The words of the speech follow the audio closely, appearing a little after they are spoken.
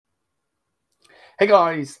Hey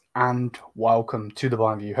guys, and welcome to the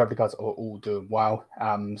Bayern View. Hope you guys are all doing well.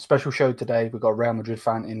 Special show today. We've got a Real Madrid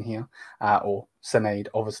fan in here, or Sunaid,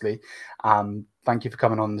 obviously. Thank you for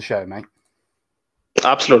coming on the show, mate.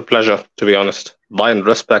 Absolute pleasure, to be honest. Bayern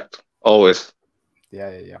respect, always.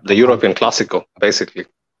 Yeah. The European Classico, basically.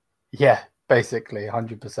 Yeah, basically,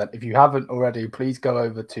 100%. If you haven't already, please go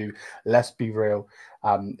over to Let's Be Real.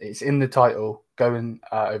 It's in the title. Go in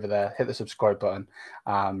over there, hit the subscribe button.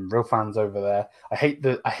 Real fans over there. I hate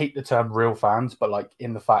the term real fans, but like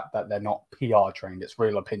in the fact that they're not PR trained, it's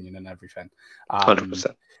real opinion and everything.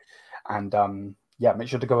 100%. And yeah, make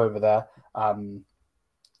sure to go over there.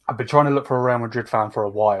 I've been trying to look for a Real Madrid fan for a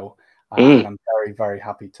while. And I'm very, very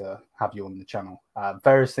happy to have you on the channel.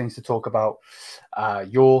 Various things to talk about,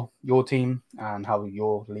 your team and how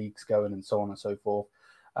your league's going and so on and so forth.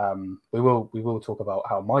 We will talk about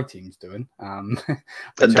how my team's doing.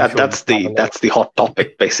 That's the hot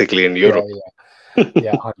topic basically in Europe.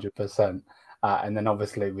 Yeah, 100%. And then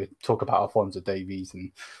obviously we talk about Alphonso Davies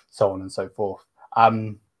and so on and so forth.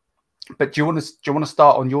 But do you want to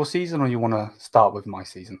start on your season, or you want to start with my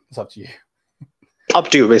season? It's up to you. Up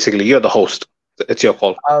to you, basically. You're the host. It's your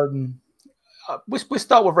call. We'll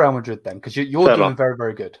start with Real Madrid then, because you're doing very,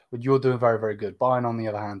 very good. You're doing very, very good. Bayern, on the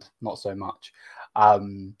other hand, not so much.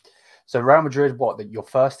 So Real Madrid, you're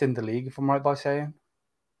first in the league, if I'm right by saying?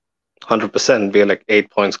 100%. We're like 8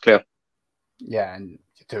 points clear. Yeah, and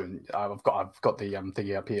you're doing. I've got the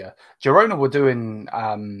thingy up here. Girona were doing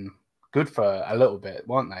good for a little bit,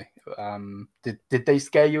 weren't they? Did they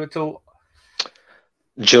scare you at all?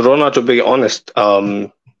 Girona, to be honest,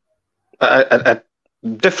 at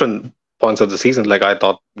different points of the season, like I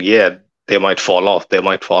thought, yeah, they might fall off,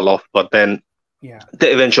 but then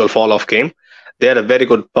the eventual fall off came. They had a very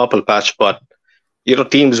good purple patch, but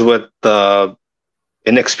teams with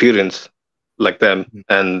inexperience like them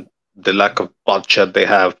and the lack of budget they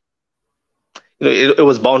have, it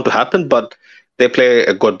was bound to happen. But they play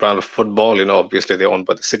a good brand of football. Obviously they're owned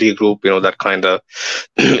by the City Group. That kind of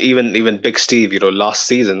even Big Steve. Last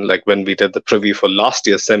season, like when we did the preview for last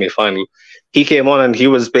year's semi-final, he came on and he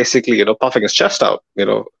was basically puffing his chest out.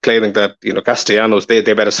 Claiming that Castellanos they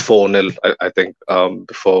bet us 4-0. I think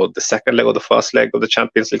before the second leg or the first leg of the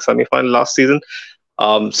Champions League semi-final last season.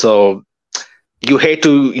 So you hate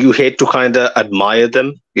to kind of admire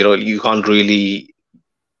them. You can't really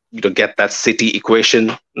get that City equation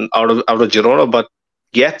out of Girona, but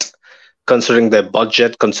yet considering their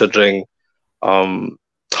budget, considering how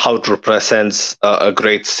it represents a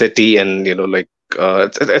great city, and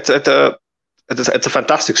it's a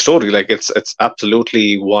fantastic story. Like it's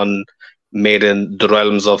absolutely one made in the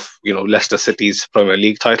realms of Leicester City's Premier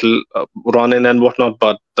League title run in and whatnot.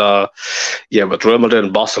 But with Real Madrid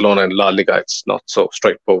and Barcelona and La Liga, it's not so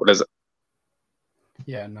straightforward, is it?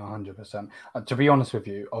 Yeah, no, 100%. To be honest with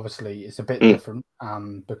you, obviously it's a bit different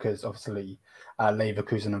because obviously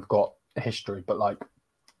Leverkusen have got a history, but like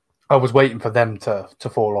I was waiting for them to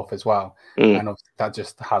fall off as well, and obviously that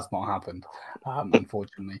just has not happened,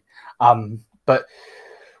 unfortunately. But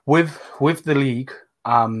with the league,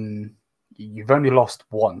 you've only lost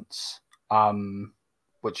once,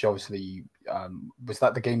 which obviously was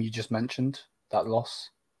that the game you just mentioned, that loss?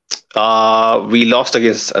 We lost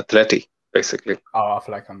against Atleti. Basically. Oh,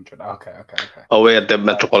 for like 100. Okay. Away at the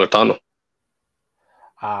Metropolitano.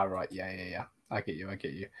 Right. Yeah. I get you.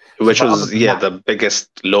 Which was the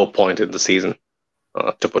biggest low point in the season,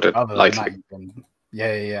 to put it lightly.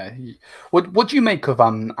 Yeah. What do you make of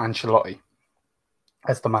Ancelotti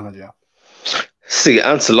as the manager? See,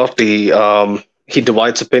 Ancelotti, he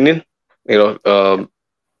divides opinion.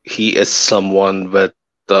 He is someone with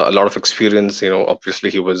a lot of experience.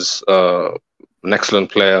 Obviously he was an excellent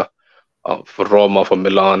player. For Roma, for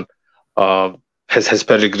Milan, his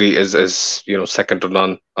pedigree is second to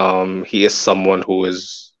none. He is someone who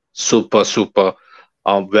is super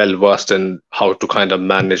well versed in how to kind of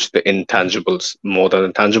manage the intangibles more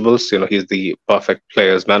than intangibles. He's the perfect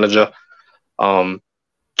players manager.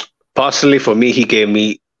 Personally, for me, he gave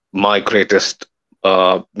me my greatest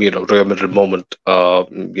Real Madrid moment. La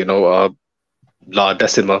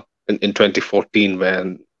Decima in 2014,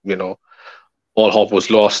 when all hope was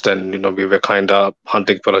lost, and we were kind of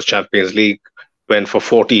hunting for a Champions League. Went for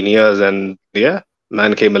 14 years, and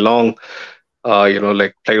man came along, played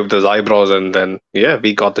with his eyebrows, and then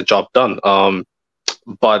we got the job done.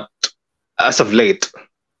 But as of late,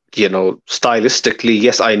 stylistically,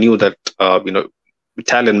 yes, I knew that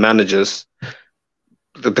Italian managers,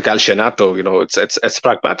 the Calcianato, it's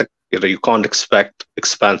pragmatic. You can't expect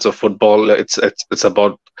expansive football. It's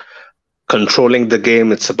about controlling the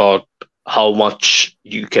game. It's about how much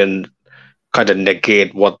you can kind of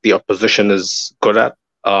negate what the opposition is good at.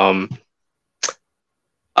 I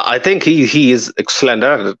think he is excellent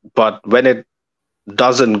at it, but when it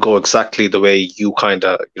doesn't go exactly the way you kind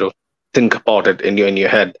of think about it in your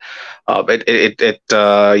head,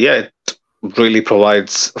 it really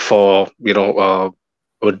provides for a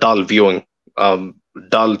dull viewing,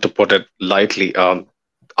 dull to put it lightly.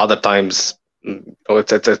 Other times,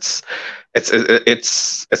 it's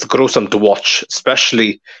gruesome to watch,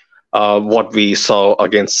 especially what we saw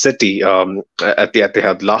against City at the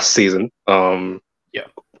Etihad last season.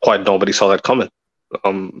 Quite nobody saw that coming,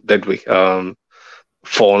 did we? 4-0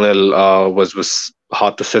 was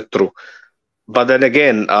hard to sit through. But then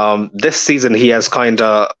again, this season he has kind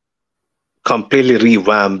of completely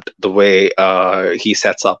revamped the way he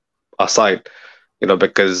sets up our side.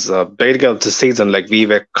 Because beginning of the season, like, we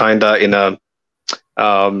were kind of in a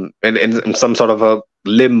in some sort of a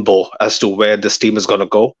limbo as to where this team is going to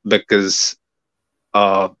go, because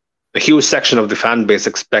a huge section of the fan base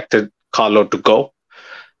expected Carlo to go,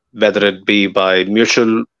 whether it be by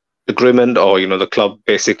mutual agreement or the club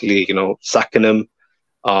basically sacking him.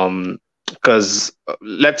 Because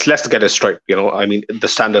let's get it straight. I mean, the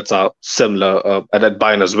standards are similar at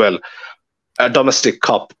Bayern as well. A domestic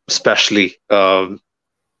cup, especially,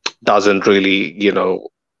 doesn't really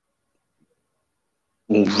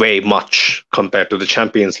weigh much compared to the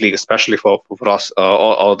Champions League, especially for us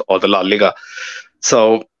or the La Liga.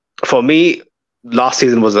 So for me, last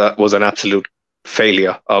season was an absolute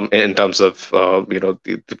failure in terms of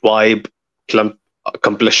the vibe,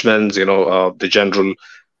 accomplishments, the general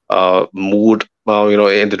mood,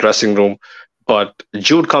 in the dressing room. But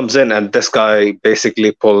Jude comes in, and this guy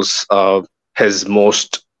basically pulls his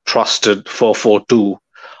most trusted 4-4-2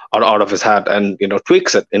 out of his hat and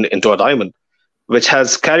tweaks it into a diamond, which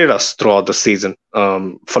has carried us throughout the season.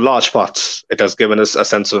 For large parts, it has given us a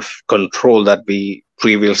sense of control that we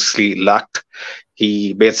previously lacked.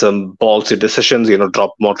 He made some ballsy decisions,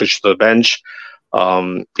 dropped Modric to the bench,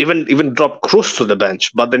 even dropped Kroos to the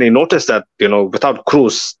bench. But then he noticed that, without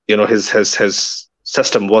Kroos, his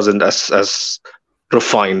system wasn't as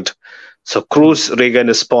refined. So Kroos regained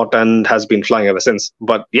his spot and has been flying ever since.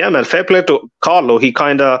 But yeah, man, fair play to Carlo. He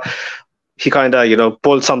kind of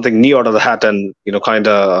pulled something new out of the hat and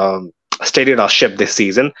steadied our ship this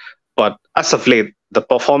season. But as of late, the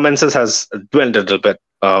performances has dwindled a bit.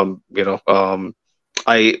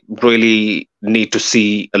 I really need to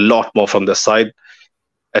see a lot more from this side.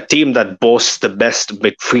 A team that boasts the best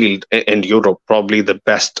midfield in Europe, probably the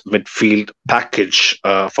best midfield package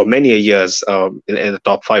for many years in the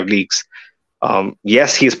top 5 leagues.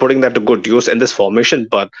 Yes, he's putting that to good use in this formation,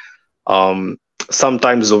 but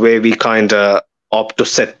sometimes the way we kind of opt to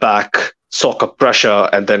sit back, soak up pressure,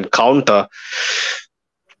 and then counter,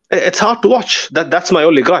 it's hard to watch. That's my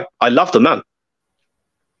only guy. I love the man.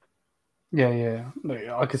 Yeah.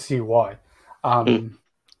 I can see why.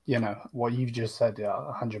 What you've just said,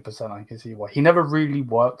 100%. I can see why. He never really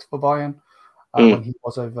worked for Bayern when he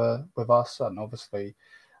was over with us, and obviously,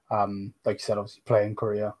 like you said, obviously playing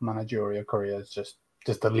career, managerial career is just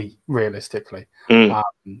elite, realistically.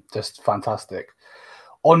 Just fantastic.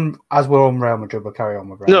 As we're on Real Madrid, we'll carry on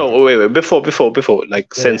with Real Madrid. Wait. Before,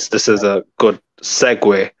 since this is a good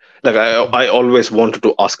segue, I always wanted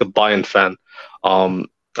to ask a Bayern fan,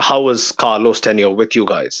 how was Carlo's tenure with you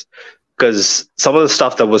guys? Because some of the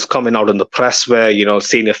stuff that was coming out in the press where,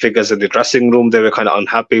 senior figures in the dressing room, they were kind of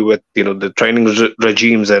unhappy with, the training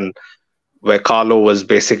regimes, and where Carlo was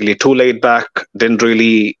basically too laid back, didn't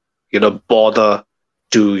really, bother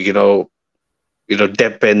to,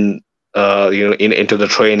 dip in, into the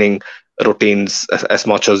training routines as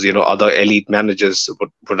much as, other elite managers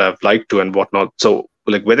would have liked to and whatnot. So,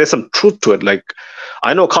 where there's some truth to it,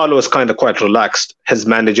 I know Carlo is kind of quite relaxed. His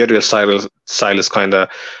managerial style is kind of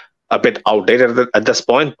a bit outdated at this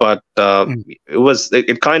point, but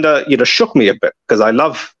it kind of shook me a bit because I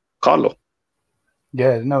love Carlo.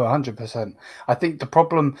 Yeah, no, 100%. I think the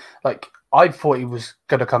problem, I thought he was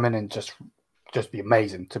going to come in and just be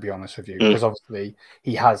amazing, to be honest with you, because obviously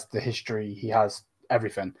he has the history, he has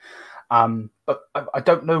everything. But I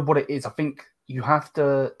don't know what it is. I think you have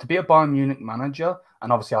to be a Bayern Munich manager,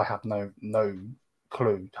 and obviously I have no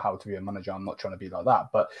clue how to be a manager. I'm not trying to be like that,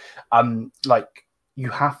 but you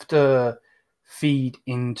have to feed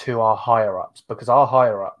into our higher ups, because our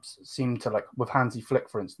higher ups seem to, with Hansi Flick,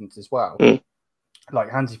 for instance, as well.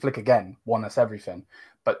 Hansi Flick again won us everything,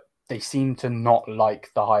 but they seem to not like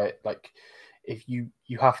the higher. If you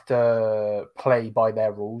have to play by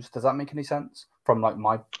their rules. Does that make any sense? From my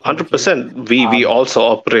 100%, we also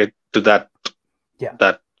operate to that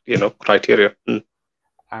criteria.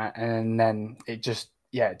 And then it just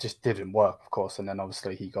yeah, it just didn't work, of course. And then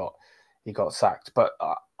obviously he got sacked. But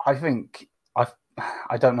I think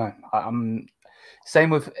I don't know. I'm same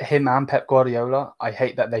with him and Pep Guardiola. I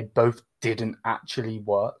hate that they both didn't actually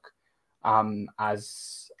work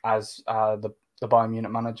as the Bayern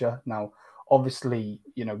Munich manager. Now, obviously,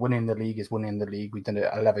 you know, winning the league is winning the league. We've done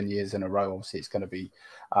it 11 years in a row. Obviously, it's going to be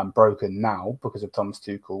broken now because of Thomas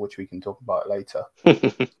Tuchel, which we can talk about later.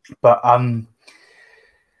 But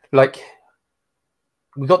like,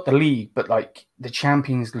 we got the league, but like the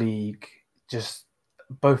Champions League, just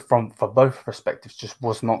for both perspectives, just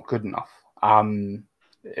was not good enough. In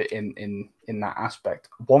that aspect.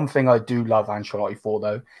 One thing I do love Ancelotti for,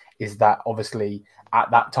 though, is that obviously at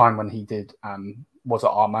that time when he did was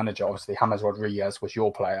our manager, obviously James Rodriguez was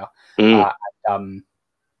your player,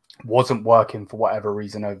 wasn't working for whatever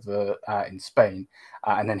reason over in Spain,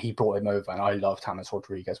 and then he brought him over, and I loved James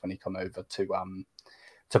Rodriguez when he came over to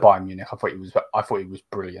Bayern Munich. I thought he was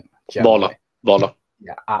brilliant. Generally. Baller.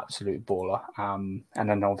 Yeah, absolute baller. And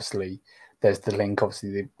then obviously there's the link,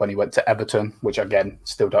 obviously, when he went to Everton, which again,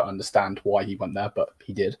 still don't understand why he went there, but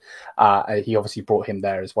he did. He obviously brought him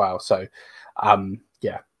there as well. So,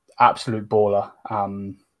 yeah, absolute baller.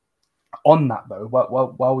 On that, though,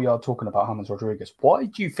 while we are talking about James Rodriguez, why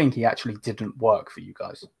do you think he actually didn't work for you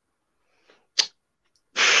guys?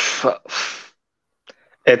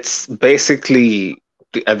 It's basically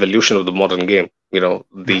the evolution of the modern game. You know,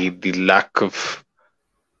 the lack of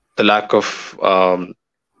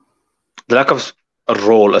a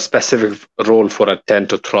role, a specific role for a 10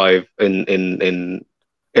 to thrive in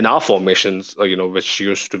our formations, you know, which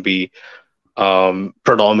used to be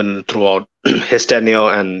predominant throughout his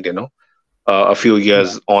tenure, and you know, a few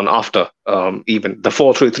years on after. Even the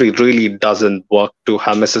 4-3-3 really doesn't work to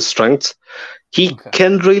James's strengths. He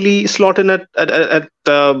can really slot in at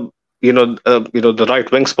the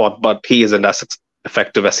right wing spot, but he isn't as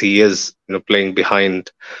effective as he is, you know, playing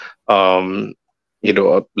behind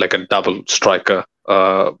like a double striker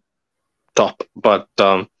top. But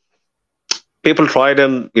people tried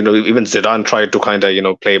him, you know, even Zidane tried to kind of, you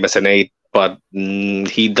know, play him as an 8, but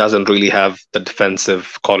he doesn't really have the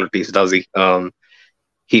defensive qualities, does he?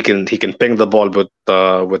 He can ping the ball with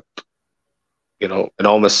you know,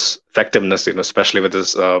 enormous effectiveness, you know, especially with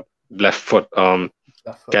his left foot.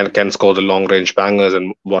 Can score the long range bangers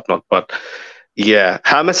and whatnot. But yeah,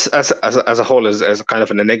 James as a whole is a kind of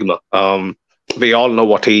an enigma. We all know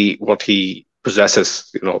what he possesses.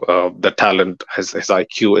 You know, the talent, his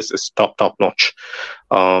IQ is top notch.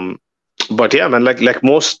 But yeah, man, like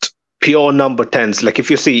most pure number 10s, like if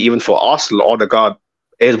you see even for Arsenal, Odegaard,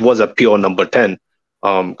 it was a pure number 10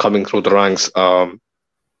 coming through the ranks.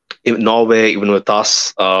 In Norway, even with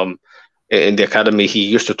us in the academy, he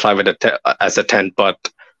used to thrive as a 10, but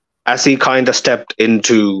as he kind of stepped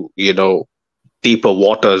into, you know, deeper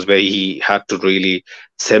waters where he had to really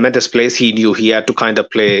cement his place, he knew he had to kind of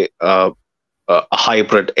play a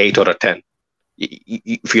hybrid 8 or a 10,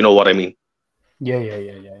 if you know what I mean. Yeah.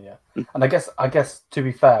 And I guess to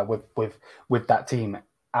be fair, with that team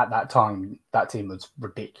at that time, that team was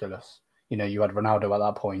ridiculous. You know, you had Ronaldo at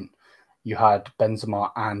that point, you had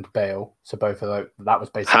Benzema and Bale, so both of those. That was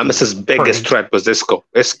basically James's biggest threat was Isco.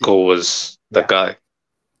 Isco was the guy.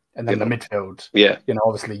 And then the midfield. Yeah. You know,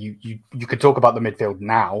 obviously you could talk about the midfield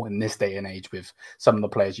now in this day and age with some of the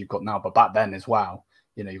players you've got now, but back then as well,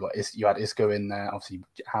 you know, you had Isco in there, obviously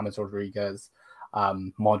James Rodriguez,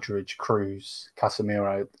 Modric, Cruz,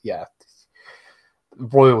 Casemiro. Yeah.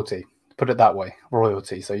 Royalty. Put it that way.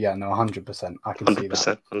 Royalty. So yeah, no, 100%. I can see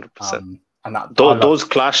that. 100%. And that those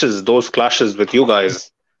clashes with you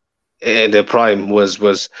guys in their prime was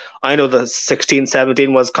I know the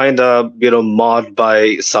 16-17 was kind of, you know, marred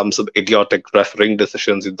by some idiotic refereeing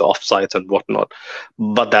decisions in the offsides and whatnot,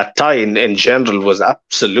 but that tie in general was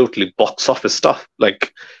absolutely box office stuff.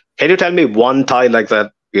 Like, can you tell me one tie like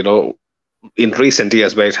that, you know, in recent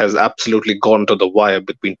years where it has absolutely gone to the wire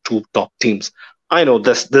between two top teams? I know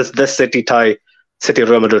this City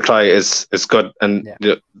Real Madrid tie is good, and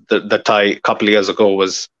the tie a couple of years ago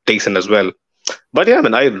was decent as well. But yeah, I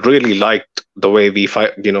mean, I really liked the way we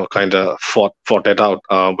kind of fought it out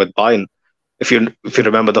with Bayern. If you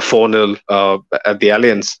remember the 4-0 at the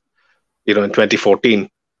Allianz, you know, in 2014,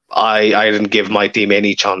 I didn't give my team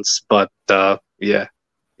any chance. But with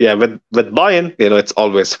Bayern, you know, it's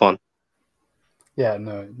always fun. Yeah,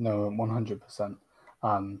 no, 100%.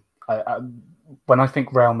 When I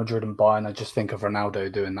think Real Madrid and Bayern, I just think of Ronaldo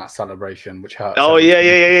doing that celebration, which hurts. Oh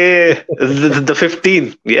yeah. the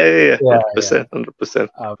 15. Yeah.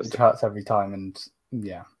 100%. Which hurts every time, and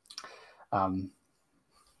yeah,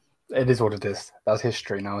 it is what it is. That's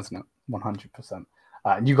history now, isn't it? 100%.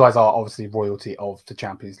 And you guys are obviously royalty of the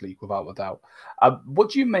Champions League without a doubt. What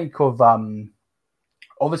do you make of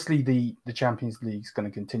obviously the Champions League is going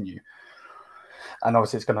to continue, and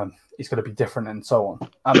obviously it's gonna be different and so on.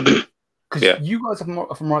 Because you guys, if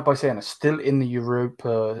I'm right by saying, are still in the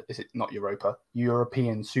Europa. Is it not Europa?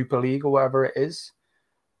 European Super League or whatever it is.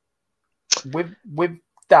 With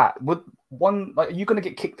that, would one like are you going to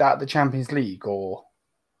get kicked out of the Champions League, or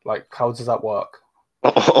like how does that work?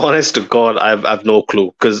 Honest to God, I've no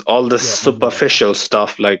clue, because all the superficial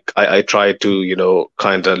stuff, like I try to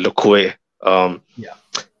kind of look away.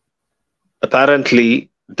 Apparently,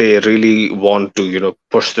 they really want to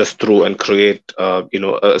push this through and create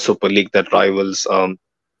a Super League that rivals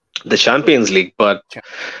the Champions League. But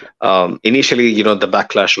initially, the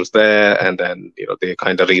backlash was there, and then they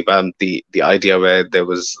kind of revamped the idea where there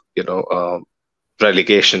was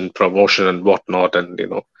relegation, promotion, and whatnot, and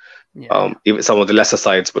even some of the lesser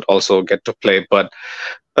sides would also get to play. But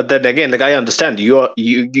then again, like, I understand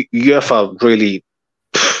UEFA really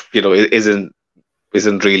isn't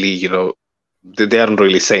really they aren't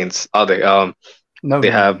really saints, are they? No,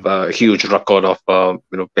 they have a huge record of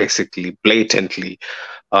basically blatantly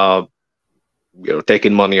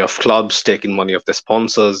taking money of clubs, taking money of the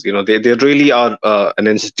sponsors. They really are an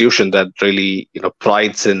institution that really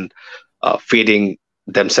prides in feeding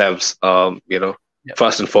themselves.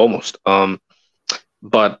 First and foremost.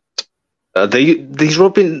 But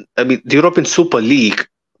the European Super League,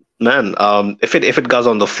 man, if it goes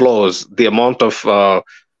on the floors, the amount of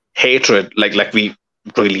hatred, like we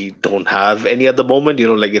really don't have any at the moment.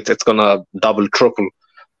 Like it's gonna double, triple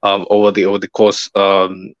over the course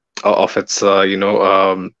of its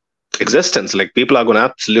existence. Like, people are gonna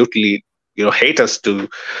absolutely hate us to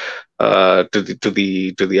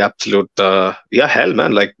the absolute hell,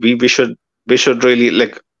 man. Like we should really,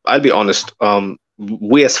 like, I'll be honest,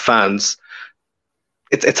 we as fans,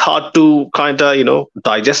 it's hard to kind of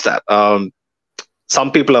digest that.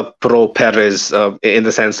 Some people are pro Perez in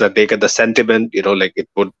the sense that they get the sentiment, like it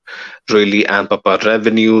would really amp up our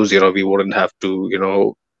revenues. We wouldn't have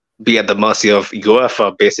to be at the mercy of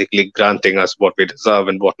UEFA basically granting us what we deserve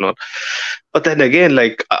and whatnot. But then again,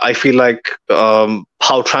 like, I feel like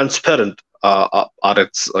how transparent are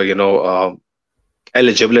its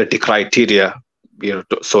eligibility criteria,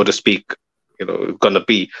 so to speak, gonna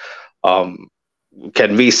be.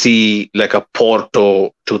 Can we see like a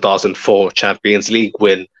Porto 2004 Champions League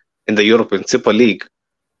win in the European Super League?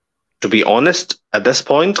 To be honest, at this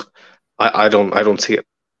point, I don't see it.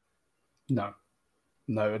 No,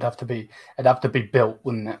 it'd have to be built,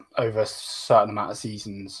 wouldn't it, over a certain amount of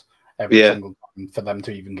seasons every single time for them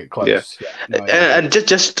to even get close. And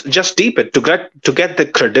just deep it to get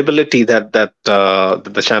the credibility that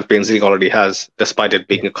the Champions League already has, despite it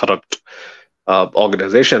being a corrupt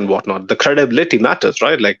organization and whatnot. The credibility matters,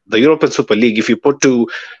 right? Like the European Super League, if you put to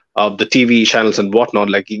the TV channels and whatnot,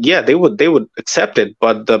 like, they would accept it,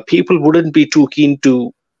 but the people wouldn't be too keen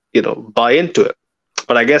to buy into it.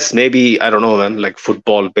 But I guess maybe, I don't know, man, like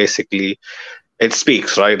football basically, it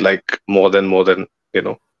speaks, right? Like more than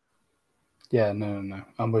Yeah, no,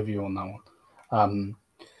 I'm with you on that one.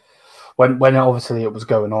 When obviously it was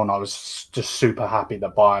going on, I was just super happy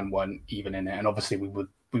that Bayern weren't even in it, and obviously we were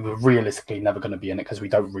realistically never going to be in it because we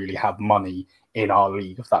don't really have money in our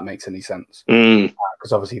league, if that makes any sense.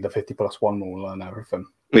 Because obviously the 50+1 rule and everything.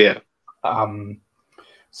 Yeah.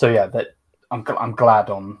 So yeah, that I'm glad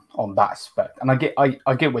on that aspect, and I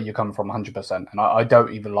get where you're coming from 100%, and I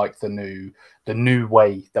don't even like the new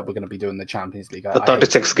way that we're going to be doing the Champions League. The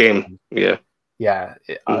 36 game. Yeah.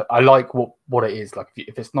 I like what it is. Like,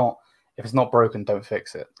 if it's not broken, don't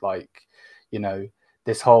fix it. Like,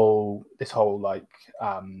 this whole like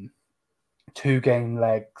 2 game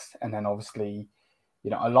legs, and then obviously,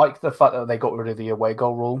 I like the fact that they got rid of the away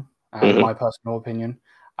goal rule. In my personal opinion,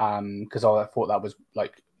 because I thought that was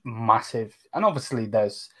like massive, and obviously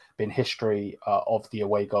there's been history of the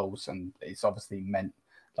away goals, and it's obviously meant,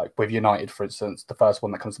 like with United, for instance, the first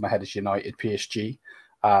one that comes to my head is United PSG,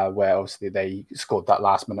 where obviously they scored that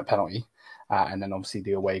last minute penalty, and then obviously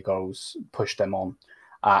the away goals pushed them on.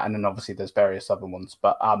 And then obviously there's various other ones.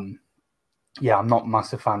 But yeah, I'm not a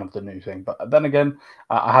massive fan of the new thing. But then again,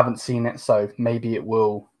 I haven't seen it, so maybe it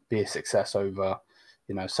will be a success over,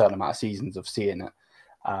 a certain amount of seasons of seeing it.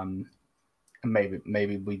 And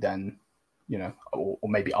maybe we then, or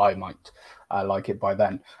maybe I might like it by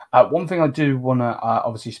then. One thing I do want to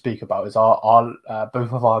obviously speak about is our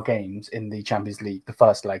both of our games in the Champions League, the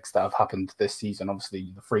first legs that have happened this season.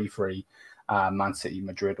 Obviously the 3-3. Man City,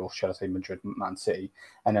 Madrid, or should I say Madrid, Man City,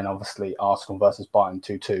 and then obviously Arsenal versus Bayern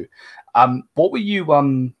 2-2. What were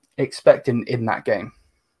you expecting in that game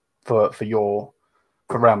for your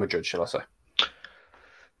Real Madrid, shall I say?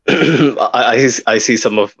 I see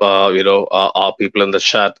some of our people in the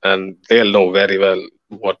chat, and they'll know very well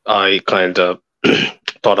what I kind of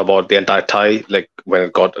thought about the entire tie, like when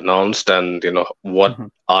it got announced, and what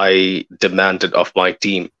I demanded of my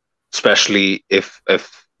team, especially if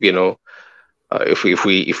we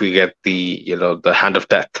get the hand of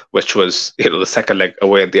death, which was the second leg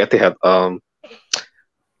away at the Etihad.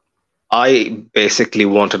 I basically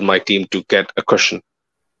wanted my team to get a cushion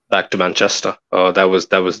back to Manchester. That was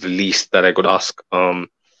the least that I could ask.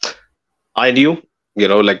 I knew,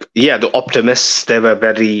 the optimists, they were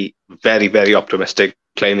very, very, very optimistic,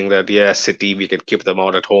 claiming that, City, we can keep them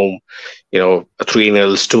out at home. 3-0,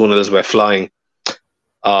 2-0, we're flying.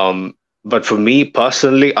 But for me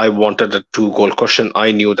personally, I wanted a 2-goal cushion.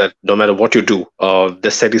 I knew that no matter what you do,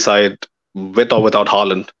 the City side, with or without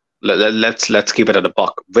Haaland, let's keep it at a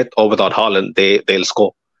buck. With or without Haaland, they'll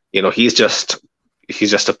score. He's just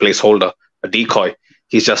a placeholder, a decoy.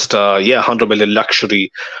 He's just 100 million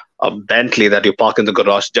luxury Bentley that you park in the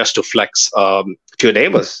garage just to flex to your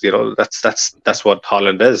neighbors. That's what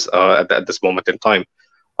Haaland is at this moment in time.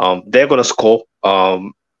 They're going to score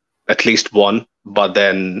at least one, but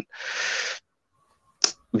then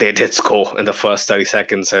they did score in the first 30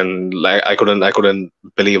 seconds, and I couldn't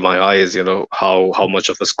believe my eyes. How much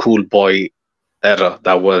of a schoolboy error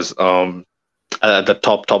that was at the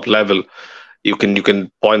top level. You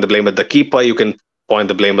can point the blame at the keeper. You can point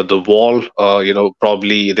the blame at the wall.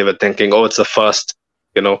 Probably they were thinking, oh, it's the first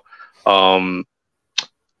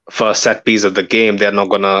set piece of the game. They're not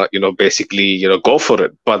gonna, basically, go for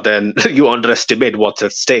it. But then you underestimate what's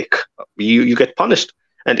at stake. You get punished.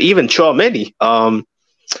 And even Tchouaméni, I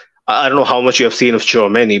don't know how much you have seen of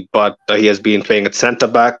Tchouaméni, but he has been playing at centre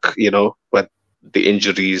back. With the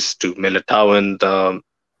injuries to Militao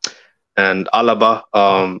and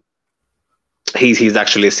Alaba. He's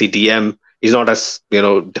actually a CDM. He's not as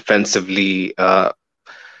defensively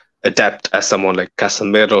adept as someone like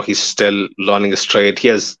Casemiro. He's still learning his trade. He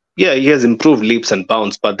has improved leaps and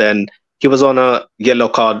bounds, but then he was on a yellow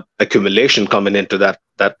card accumulation coming into that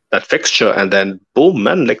fixture, and then boom,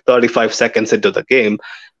 man! Like 35 seconds into the game,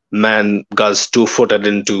 man goes 2-footed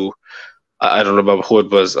into I don't remember who it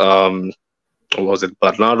was. Was it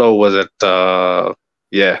Bernardo? Was it I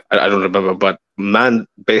don't remember, but man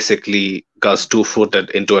basically goes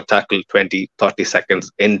 2-footed into a tackle 20-30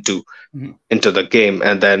 seconds into the game,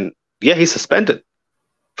 and then he's suspended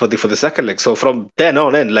for the second leg. So from then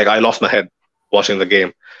on in, I lost my head watching the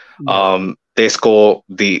game. They score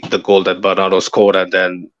the goal that Bernardo scored, and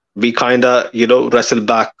then we kind of wrestle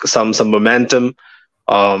back some momentum.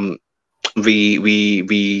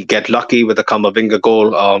 We get lucky with the Camavinga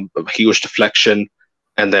goal, huge deflection.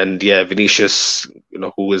 And then, Vinicius,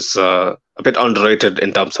 who is a bit underrated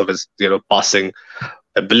in terms of his, passing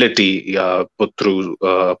ability, puts through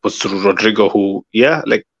Rodrigo, who,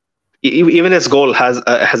 even his goal has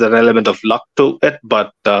an element of luck to it.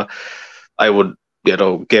 But I would,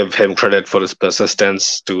 give him credit for his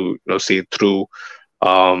persistence to, see it through.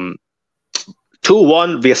 2-1,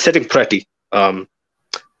 we are sitting pretty.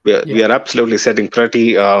 We are absolutely sitting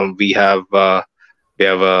pretty. We have a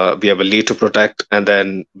lead to protect, and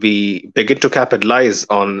then we begin to capitalize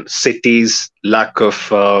on City's lack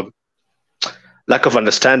of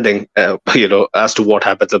understanding, as to what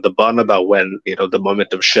happens at the Bernabeu when the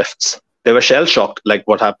momentum shifts. They were shell shocked, like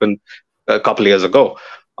what happened a couple of years ago.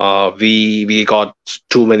 We got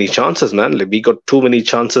too many chances, man. Like, we got too many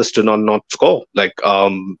chances to not score. I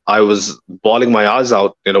was bawling my eyes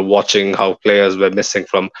out, watching how players were missing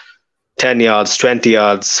from 10 yards, 20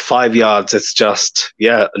 yards, 5 yards. It's just,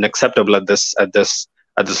 unacceptable at this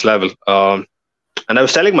level. And I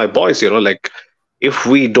was telling my boys, if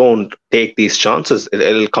we don't take these chances,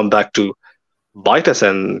 it'll come back to bite us.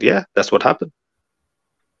 And that's what happened.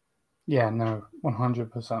 Yeah, no,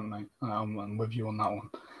 100%, mate. I'm with you on that one.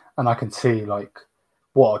 And I can see,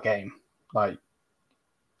 what a game. Like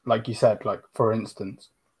you said, for instance,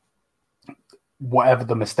 whatever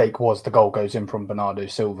the mistake was, the goal goes in from Bernardo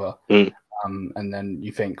Silva. And then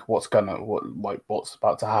you think, what's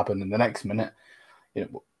about to happen in the next minute?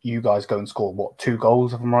 You guys go and score, 2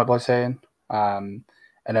 goals, if I'm right by saying? And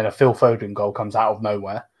then a Phil Foden goal comes out of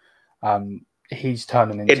nowhere. He's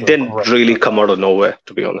turning into... It didn't really come out of nowhere,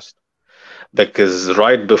 to be honest. Because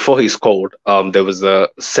right before he scored, there was a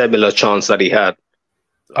similar chance that he had.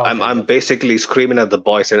 Okay. I'm basically screaming at the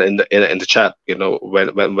boys in the chat,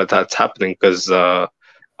 when that's happening, because I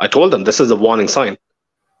told them this is a warning sign.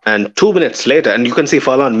 And 2 minutes later, and you can see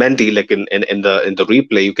Ferland Mendy, in the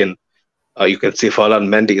replay, you can see Ferland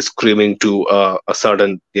Mendy is screaming to a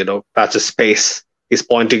certain patch of space, he's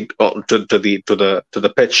pointing to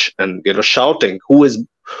the pitch and shouting, who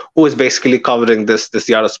is basically covering this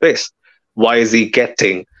yard of space? Why is he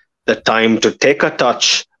getting the time to take a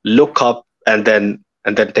touch, look up, and then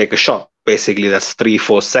take a shot? Basically, that's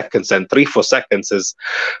 3-4 seconds, and 3-4 seconds is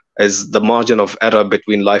the margin of error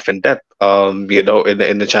between life and death. In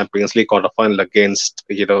the Champions League quarterfinal against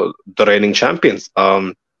the reigning champions.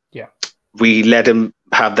 We let him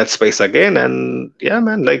have that space again, and yeah,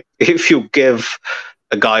 man, like if you give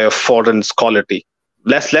a guy of Foden's quality,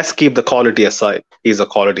 let's keep the quality aside. He's a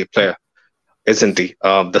quality player, isn't he?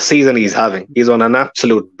 The season he's having, he's on an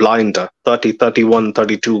absolute blinder. 30, 31,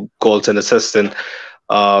 32 goals and assists, and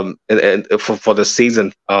for the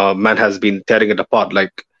season, man has been tearing it apart.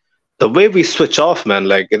 Like the way we switch off, man,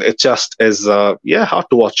 like it just is hard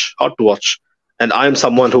to watch. And I'm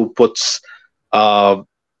someone who puts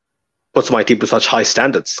my team to such high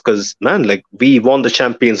standards, because man, like we won the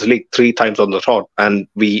Champions League 3 times on the trot, and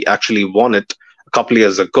we actually won it a couple of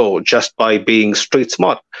years ago just by being street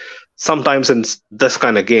smart. Sometimes in this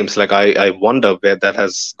kind of games, like I wonder where that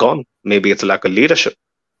has gone. Maybe it's a lack of leadership.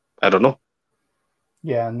 I don't know.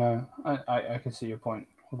 Yeah, no, I can see your point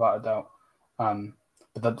without a doubt.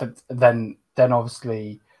 But then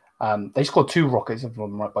obviously they scored 2 rockets, if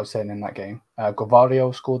I'm right by saying, in that game.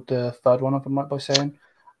 Govario scored the 3rd one, if I'm right by saying.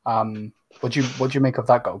 What do you make of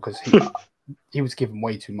that goal? Because he was given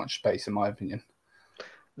way too much space, in my opinion.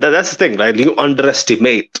 That's the thing, right? You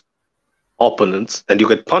underestimate opponents and you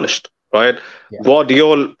get punished, right? Yeah.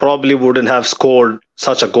 Guardiola probably wouldn't have scored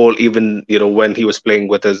such a goal even when he was playing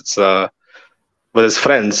with his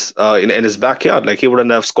friends in his backyard. Like he wouldn't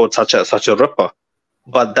have scored such a ripper.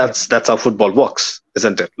 But that's how football works,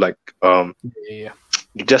 isn't it? Like you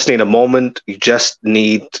just need a moment. You just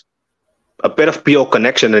need a bit of pure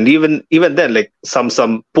connection, and even then, like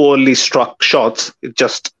some poorly struck shots, it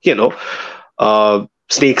just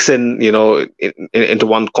sneaks in, into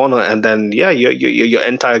one corner, and then your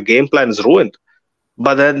entire game plan is ruined.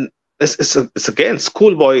 But then it's again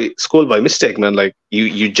schoolboy mistake, man. Like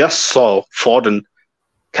you just saw Foden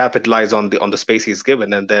capitalize on the space he's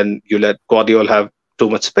given, and then you let Guardiola have too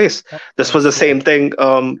much space. This was the same thing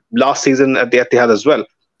last season at the Etihad as well.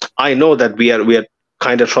 I know that we are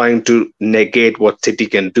kind of trying to negate what City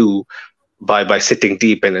can do by sitting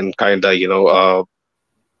deep and kind of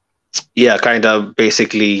kind of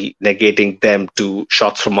basically negating them to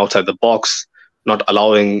shots from outside the box, not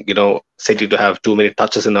allowing City to have too many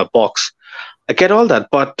touches in our box. I get all that,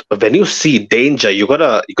 but when you see danger, you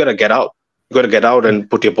gotta get out. You gotta get out and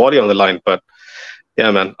put your body on the line. But yeah,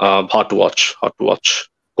 man, hard to watch.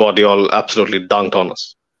 Guardiola absolutely dunked on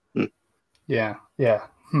us. Yeah,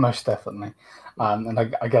 most definitely. And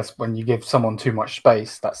I guess when you give someone too much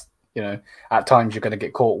space, that's at times you're going to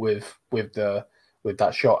get caught with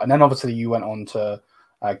that shot. And then obviously you went on to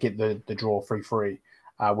get the draw 3-3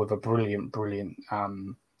 with a brilliant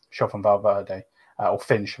shot from Valverde, or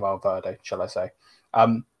finish Valverde, shall I say?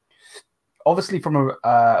 Obviously from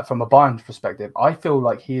a Bayern perspective, I feel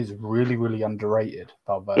like he is really, really underrated,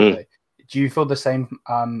 Valverde. Do you feel the same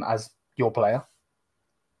as your player?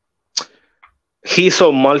 He's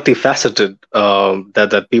so multifaceted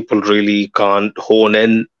that people really can't hone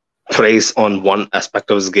in praise on one aspect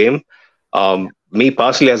of his game. Me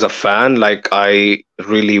personally, as a fan, like I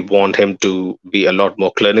really want him to be a lot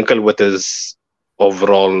more clinical with his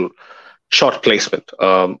overall shot placement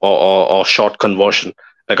or shot conversion.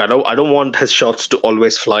 Like I don't want his shots to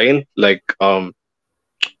always fly in. Like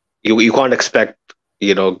you can't expect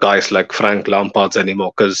guys like Frank Lampard's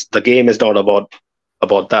anymore, because the game is not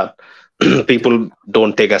about that. People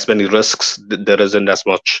don't take as many risks. There isn't as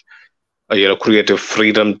much creative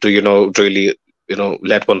freedom to really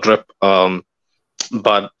let one rip.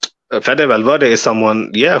 But Fede Valverde is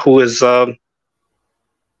someone who is a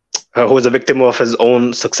victim of his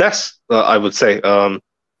own success, I would say,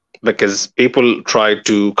 because people try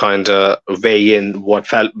to kind of weigh in what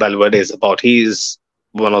Valverde is about. He's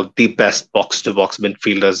one of the best box-to-box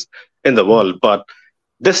midfielders in the world, but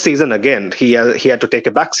this season again he had to take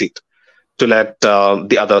a backseat to let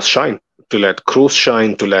the others shine, to let Kroos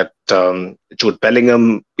shine, to let Jude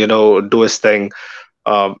Bellingham, do his thing.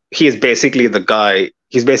 He's basically the guy.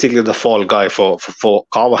 He's basically the fall guy for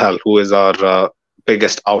Carvajal, who is our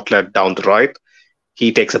biggest outlet down the right.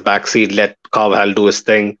 He takes a backseat, let Carvajal do his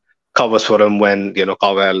thing, covers for him when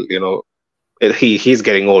Carvajal, he's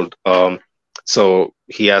getting old, so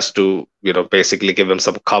he has to basically give him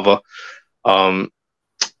some cover.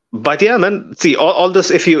 But yeah, man, see all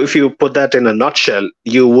this. If you put that in a nutshell,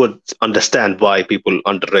 you would understand why people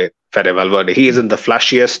underrate Fede Valverde. He isn't the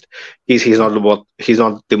flashiest. He's not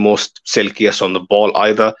the most silkiest on the ball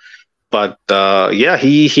either. But yeah,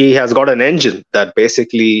 he has got an engine that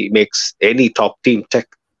basically makes any top team tick.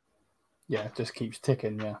 Yeah, it just keeps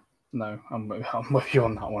ticking. Yeah, no, I'm with you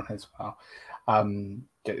on that one as well.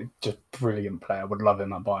 Just brilliant player. Would love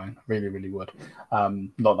him at Bayern. Really, really would.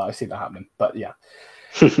 Not that I see that happening, but yeah.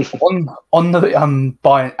 on the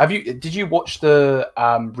Bayern, did you watch the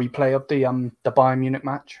replay of the Bayern Munich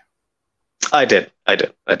match? I did.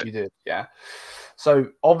 You did, yeah. So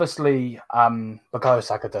obviously, Bukayo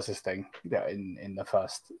Saka does his thing, yeah, in the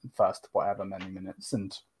first whatever many minutes,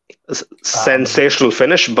 and sensational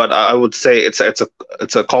finish. But I would say it's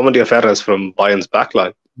a comedy of errors from Bayern's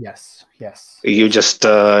backline. Yes. You just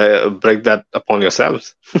break that upon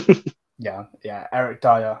yourselves. Yeah. Eric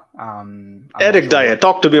Dyer. Eric Dyer.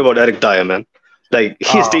 Talk to me about Eric Dyer, man. Like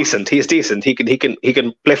he's decent. He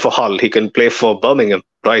can play for Hull. He can play for Birmingham,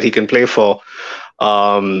 right? He can play for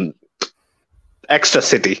Exeter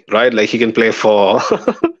City, right? Like he can play for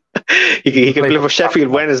he can play for Sheffield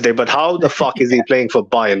Wednesday. But how the fuck is he playing for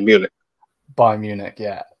Bayern Munich? Bayern Munich,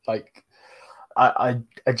 yeah. Like I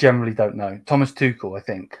generally don't know. Thomas Tuchel, I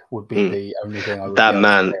think, would be the only thing I would. That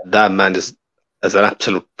man is an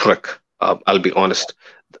absolute prick. I'll be honest.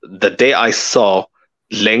 The day I saw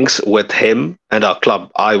links with him and our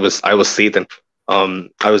club, I was seething.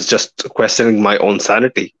 I was just questioning my own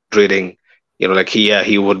sanity, reading, like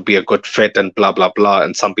he would be a good fit and blah blah blah,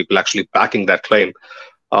 and some people actually backing that claim.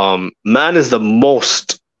 Man is the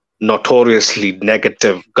most notoriously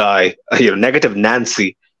negative guy, negative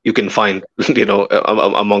Nancy you can find,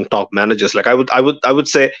 among top managers. Like I would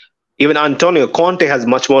say, even Antonio Conte has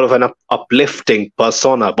much more of an uplifting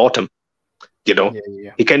persona about him. Yeah.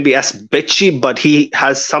 He can be as bitchy, but he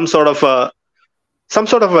has some sort of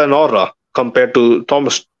an aura compared to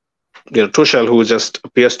Thomas, Tuchel, who just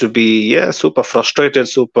appears to be super frustrated,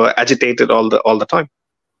 super agitated all the time.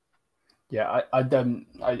 Yeah, I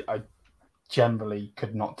generally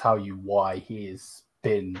could not tell you why he has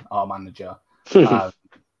been our manager.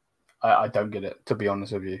 I don't get it, to be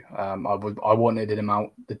honest with you. I wanted him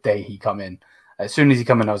out the day he come in. As soon as he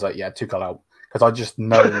come in, I was like, yeah, Tuchel out, because I just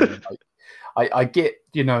know. I get,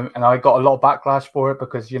 and I got a lot of backlash for it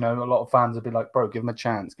because, a lot of fans would be like, bro, give him a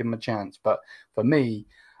chance. But for me,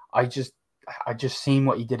 I just seen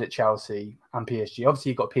what he did at Chelsea and PSG.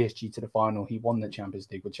 Obviously, he got PSG to the final. He won the Champions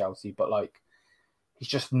League with Chelsea, but he's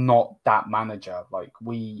just not that manager. Like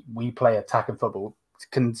we play attacking football.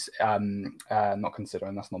 Not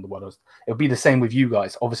considering, that's not the word. It'll be the same with you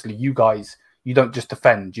guys. Obviously, you guys, you don't just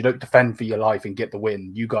defend. You don't defend for your life and get the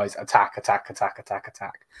win. You guys attack.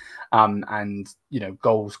 And,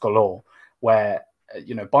 goals galore. Where,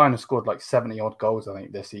 Bayern have scored like 70 odd goals, I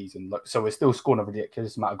think, this season. So we're still scoring a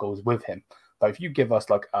ridiculous amount of goals with him. But if you give us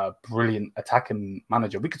like a brilliant attacking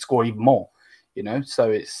manager, we could score even more, So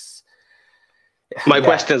it's... My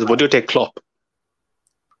question is, would you take Klopp?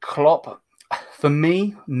 Klopp, for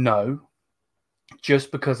me, no.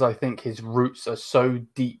 Just because I think his roots are so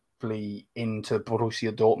deeply into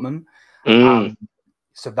Borussia Dortmund.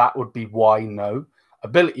 So that would be why no.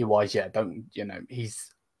 Ability-wise,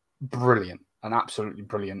 he's brilliant, an absolutely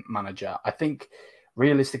brilliant manager. I think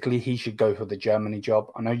realistically he should go for the Germany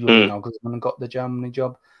job. I know Julian Nagelsmann got the Germany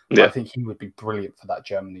job, but I think he would be brilliant for that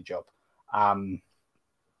Germany job.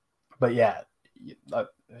 But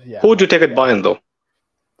who would you take at Bayern though?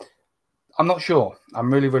 I'm not sure.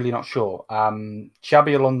 I'm really, really not sure.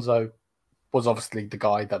 Xabi Alonso was obviously the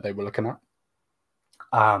guy that they were looking at.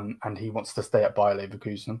 And he wants to stay at Bayer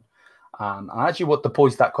Leverkusen. And I actually want to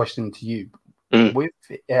pose that question to you. With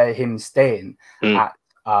him staying at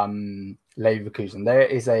Leverkusen, there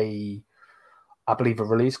is I believe, a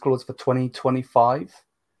release clause for 2025.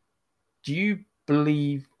 Do you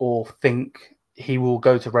believe or think he will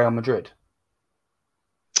go to Real Madrid?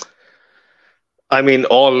 I mean,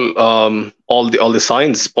 all the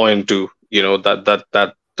signs point to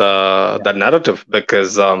that narrative,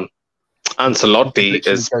 because Ancelotti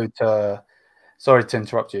is. Sorry to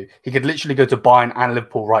interrupt you. He could literally go to Bayern and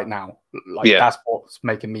Liverpool right now. That's what's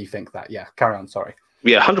making me think that. Yeah, carry on. Sorry.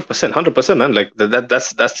 Yeah, 100%, man. Like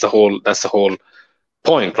that's the whole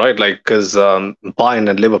point, right? Like, because Bayern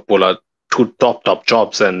and Liverpool are two top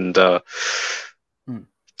jobs, and the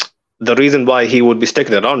reason why he would be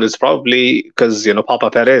sticking around is probably because Papa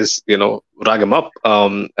Perez rang him up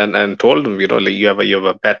and told him like you have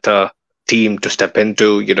a better team to step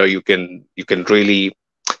into. You can really.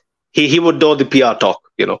 He would do the PR talk.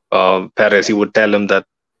 Perez, he would tell him that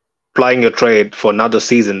plying your trade for another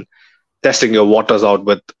season testing your waters out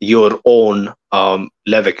with your own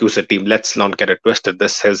Leverkusen team. Let's not get it twisted.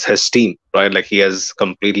 This is his team, right? Like he has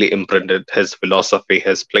completely imprinted his philosophy,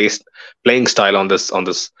 his playing style on this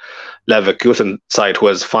Leverkusen side, who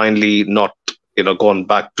has finally not gone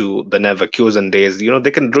back to the Leverkusen days.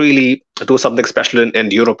 They can really do something special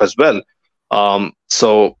in Europe as well.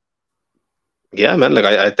 So yeah, man. Like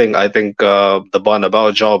I think the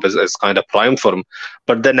Bernabeu job is kind of prime for him.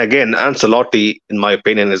 But then again, Ancelotti, in my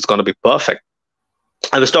opinion, is going to be perfect.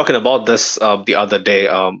 I was talking about this the other day.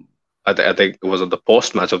 I think it was at the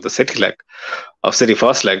post match of the City leg, of City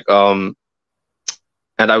first leg. And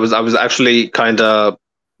I was actually kind of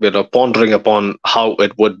pondering upon how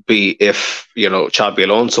it would be if Xabi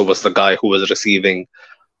Alonso was the guy who was receiving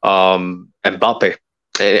Mbappe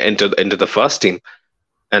into the first team,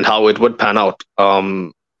 and how it would pan out.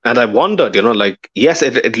 And I wondered, like, yes,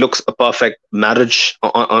 it looks a perfect marriage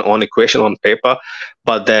on equation on paper,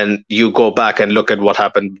 but then you go back and look at what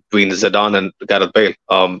happened between Zidane and Gareth Bale.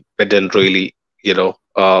 It didn't really,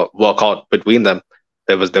 work out between them.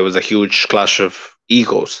 There was a huge clash of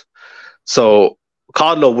egos. So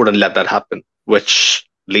Carlo wouldn't let that happen, which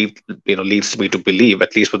leads me to believe,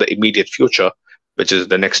 at least for the immediate future, which is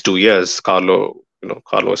the next 2 years, Carlo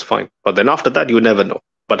is fine. But then after that, you never know.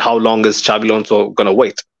 But how long is Xabi Alonso going to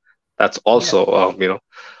wait? That's also,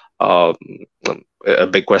 a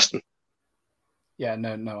big question. Yeah,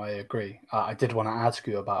 no, I agree. I did want to ask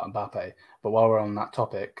you about Mbappe, but while we're on that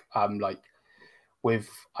topic, I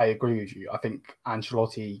agree with you. I think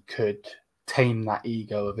Ancelotti could tame that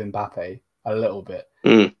ego of Mbappe a little bit,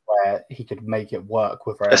 where he could make it work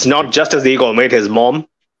with. It's not just his ego, mate. His mom,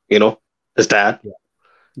 his dad.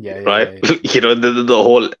 Yeah, right. Yeah. The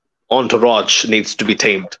whole entourage needs to be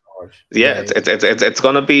tamed. It's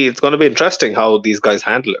gonna be interesting how these guys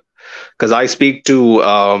handle it, because I speak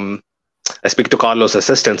to Carlos'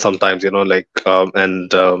 assistant sometimes, and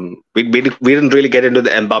we didn't really get into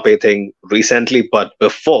the Mbappe thing recently, but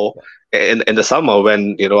before in the summer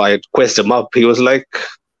when I had quizzed him up, he was like,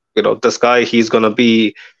 this guy, he's gonna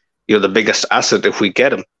be the biggest asset if we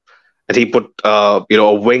get him, and he put a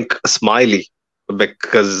wink smiley,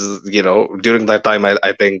 because during that time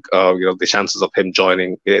I think the chances of him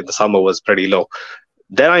joining in the summer was pretty low.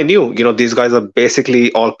 Then I knew these guys are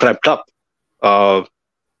basically all prepped up to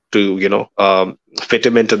fit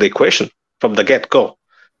him into the equation from the get-go,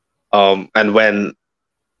 and when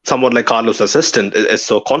someone like Carlos' assistant is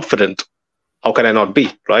so confident, how can I not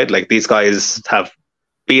be, right? Like, these guys have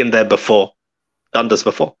been there before, done this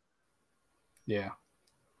before. Yeah,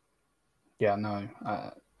 no,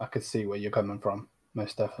 I could see where you're coming from,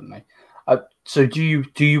 most definitely. So do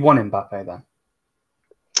you want Mbappe then?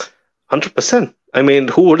 100%. I mean,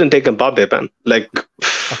 who wouldn't take Mbappe, man? Like,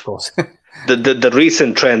 of course. the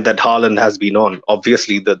recent trend that Haaland has been on,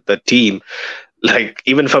 obviously the team, like,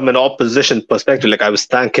 even from an opposition perspective, like, I was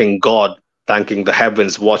thanking God, thanking the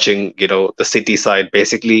heavens, watching the City side.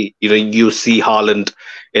 Basically, you see Haaland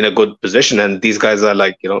in a good position, and these guys are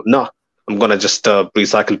like, no, I'm gonna just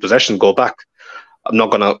recycle possession, go back. I'm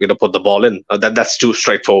not gonna put the ball in. That's too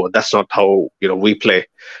straightforward. That's not how we play.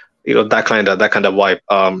 That kind of vibe.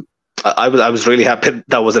 I was really happy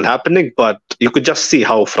that wasn't happening, but you could just see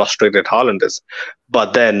how frustrated Haaland is.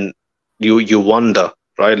 But then you wonder,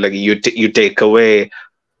 right? Like, you take away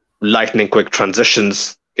lightning quick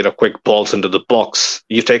transitions, quick balls into the box.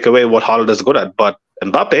 You take away what Haaland is good at. But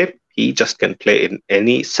Mbappe, he just can play in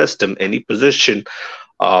any system, any position.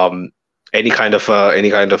 Any kind of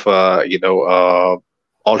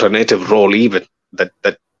alternative role, even that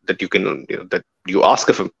you can that you ask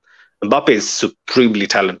of him. Mbappe is supremely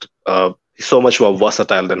talented. He's so much more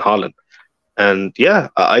versatile than Haaland, and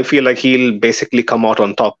I feel like he'll basically come out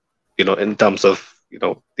on top. In terms of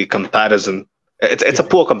the comparison, it's a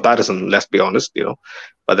poor comparison. Let's be honest.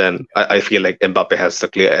 But then I feel like Mbappe has the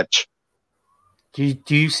clear edge. Do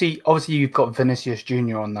you see? Obviously, you've got Vinicius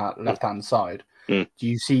Junior on that left-hand side. Do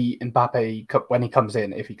you see Mbappe when he comes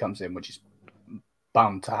in, if he comes in, which is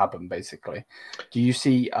bound to happen, basically? Do you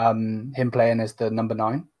see him playing as the number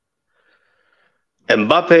 9?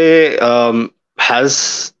 Mbappe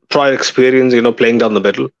has prior experience, playing down the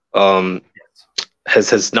middle.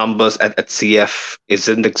 His numbers at CF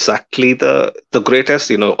isn't exactly the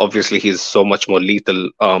greatest. Obviously he's so much more lethal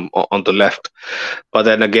on the left. But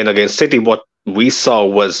then again, against City, what we saw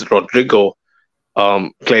was Rodrigo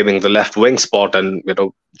claiming the left wing spot, and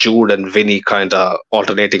Jude and Vinny kind of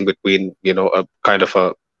alternating between a kind of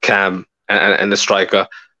a cam and a striker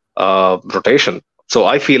rotation. So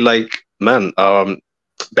I feel like, man,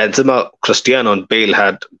 Benzema, Cristiano, and Bale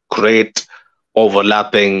had great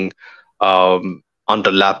overlapping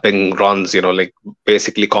underlapping runs, like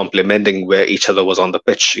basically complementing where each other was on the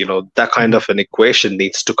pitch. That kind of an equation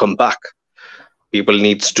needs to come back. People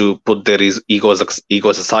needs to put their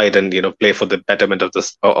egos aside and play for the betterment of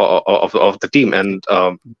this of the team. And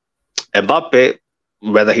Mbappe,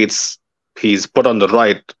 whether he's put on the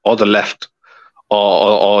right or the left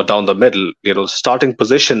or down the middle, starting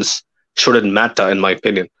positions shouldn't matter in my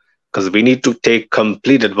opinion, because we need to take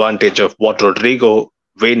complete advantage of what Rodrigo,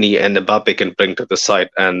 Vini, and Mbappe can bring to the side.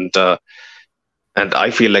 And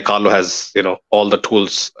I feel like Carlo has all the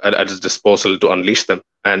tools at his disposal to unleash them.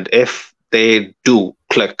 And if they do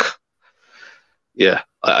click,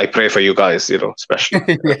 I pray for you guys,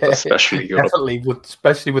 especially especially Europe. Definitely,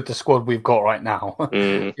 especially with the squad we've got right now.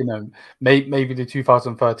 Maybe the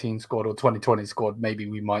 2013 squad or 2020 squad, maybe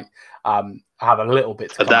we might have a little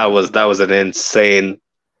bit. That was an insane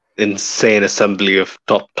assembly of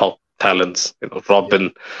top talents.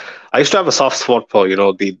 Robin. I used to have a soft spot for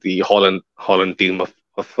the Holland team of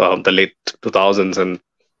the late 2000s, and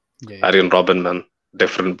Arjen Robben, man,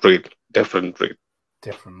 different breed. Different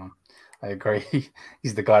man. I agree.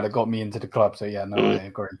 He's the guy that got me into the club. So I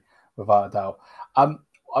agree without a doubt. I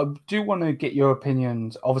do want to get your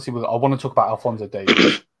opinions. Obviously, I want to talk about Alphonso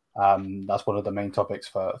Davies. That's one of the main topics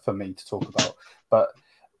for me to talk about. But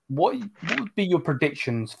what would be your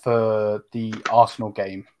predictions for the Arsenal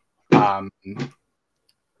game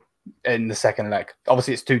in the second leg?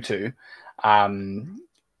 Obviously, it's 2-2.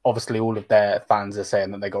 Obviously, all of their fans are saying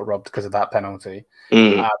that they got robbed because of that penalty.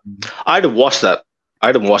 I'd have watched that.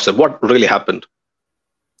 What really happened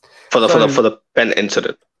for the pen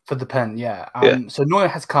incident? For the pen, So Neuer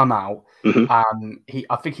has come out. I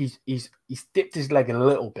think he's dipped his leg a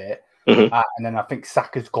little bit, and then I think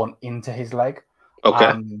Saka's gone into his leg.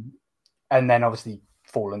 Okay. And then obviously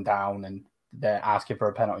fallen down, and they're asking for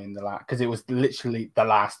a penalty in the last, because it was literally the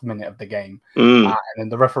last minute of the game. And then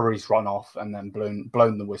the referees run off and then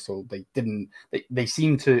blown the whistle. They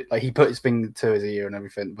seem to, like, he put his finger to his ear and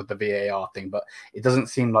everything with the VAR thing, but it doesn't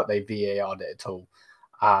seem like they VAR'd it at all.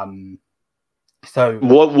 So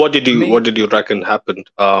what did you reckon happened?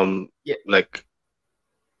 Like,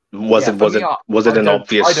 was it an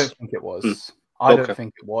obvious? I don't think it was. I don't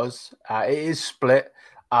think it was. It is split.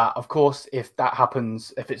 Of course, if that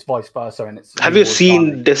happens, if it's vice versa, and it's. Have you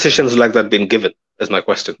seen decisions like that being given? Is my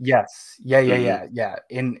question. Yes. Yeah.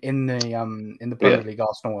 In the Premier League,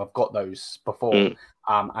 Arsenal have got those before, and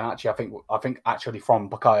actually, I think actually from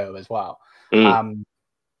Bukayo as well.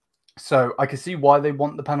 So I can see why they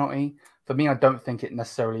want the penalty. For me, I don't think it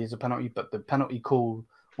necessarily is a penalty, but the penalty call.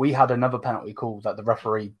 We had another penalty call that the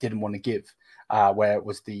referee didn't want to give, where it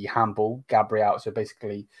was the handball, Gabriel. So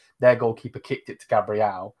basically, their goalkeeper kicked it to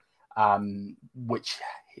Gabriel, which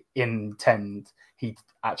he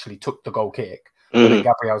actually took the goal kick. But then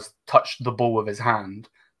Gabriel's touched the ball with his hand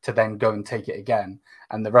to then go and take it again.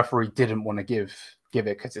 And the referee didn't want to give it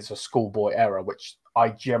because it's a schoolboy error, which I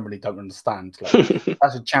generally don't understand. Like,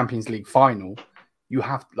 that's a Champions League final. You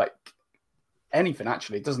have, like, anything,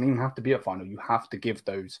 actually. It doesn't even have to be a final. You have to give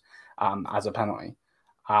those as a penalty.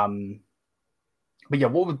 But yeah,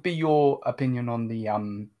 what would be your opinion on the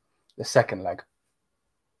second leg?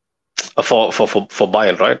 For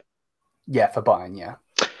Bayern, right? Yeah, for Bayern, yeah.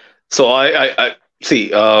 So I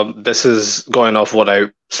see. This is going off what I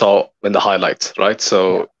saw in the highlights, right?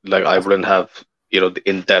 So like, I wouldn't have the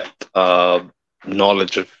in-depth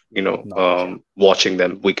knowledge of watching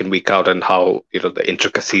them week in, week out, and how the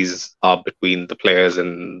intricacies are between the players,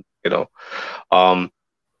 and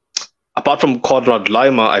apart from Konrad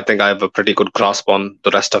Laimer, I think I have a pretty good grasp on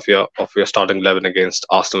the rest of your starting 11 against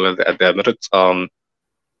Arsenal at the Emirates.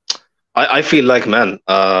 I feel like, man,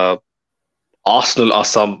 Arsenal are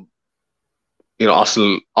some,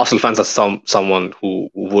 Arsenal fans are someone who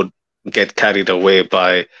would get carried away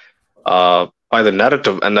by the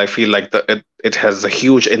narrative, and I feel like it has a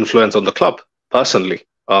huge influence on the club personally.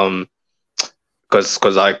 Because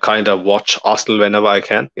I kind of watch Arsenal whenever I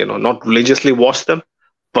can, not religiously watch them,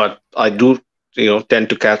 but I do, tend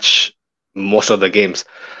to catch most of the games.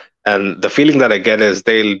 And the feeling that I get is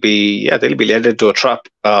they'll be led into a trap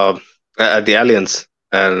at the Allianz.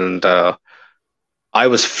 And I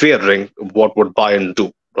was fearing what would Bayern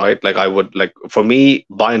do, right? Like, for me,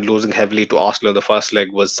 Bayern losing heavily to Arsenal in the first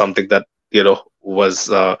leg was something that, was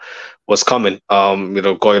coming,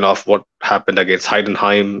 going off what happened against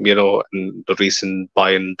Heidenheim, and the recent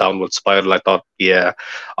Bayern downward spiral. I thought,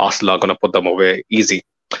 Arsenal are going to put them away easy.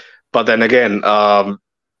 But then again,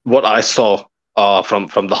 what I saw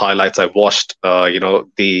from the highlights I watched,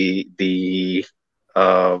 the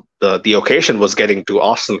occasion was getting to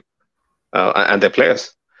Arsenal and their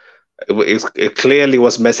players. It clearly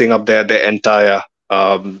was messing up their entire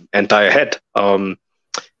entire head.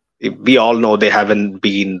 We all know they haven't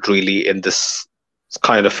been really in this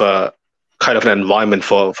kind of an environment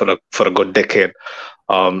for a good decade.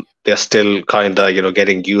 They're still kind of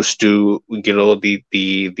getting used to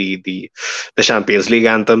the Champions League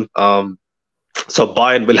anthem. So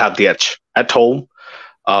Bayern will have the edge at home.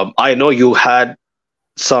 I know you had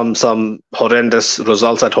some horrendous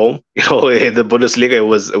results at home. In the Bundesliga, it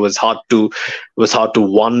was hard to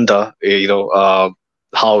wonder.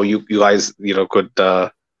 How you guys could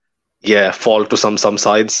fall to some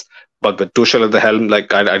sides. But with Tuchel at the helm,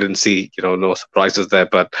 like I didn't see no surprises there.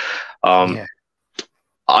 But Yeah.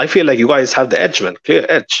 I feel like you guys have the edge, man, clear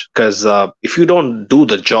edge. Because if you don't do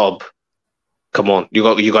the job, come on,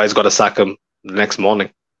 you guys got to sack him the next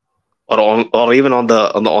morning, or even on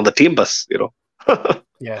the team bus.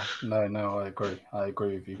 Yeah, no, I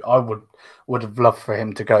agree with you. I would have loved for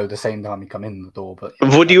him to go the same time he come in the door, but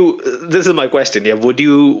Would you? This is my question. Yeah, would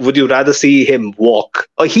you rather see him walk?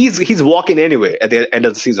 Oh, he's walking anyway at the end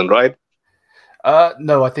of the season, right?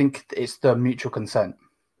 no, I think it's the mutual consent.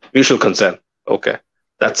 Mutual consent. Okay,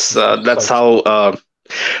 that's So how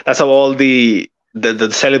all the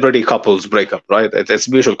celebrity couples break up, right? It's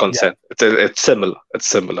mutual consent. It's similar. It's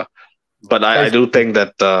similar. But I do think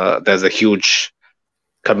that there's a huge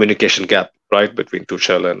communication gap, right, between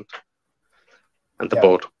Tuchel and the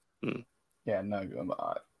board. Yeah, no,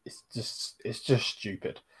 it's just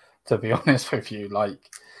stupid, to be honest with you. Like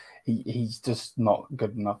he's just not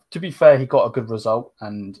good enough. To be fair, he got a good result,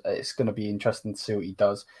 and it's going to be interesting to see what he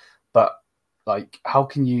does. But like, how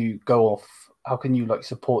can you go off? How can you like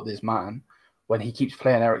support this man when he keeps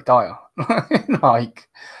playing Eric Dyer? Like,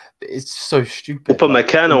 it's so stupid.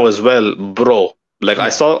 Upamecano as well, bro. Like I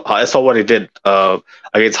saw what he did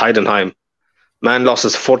against Heidenheim. Man lost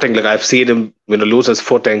his footing. Like I've seen him lose his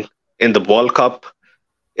footing in the World Cup,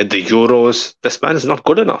 in the Euros. This man is not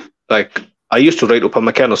good enough. Like I used to rate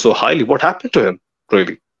Upamecano so highly. What happened to him,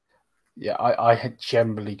 really? Yeah, I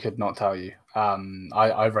generally could not tell you.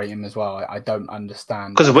 I rate him as well. I don't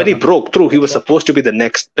understand. Because when he broke through, he was supposed to be the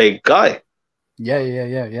next big guy.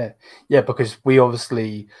 Yeah. Because we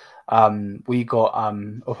obviously we got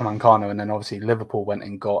Upamecano, and then obviously Liverpool went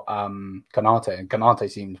and got Konate, and Konate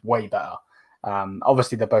seems way better.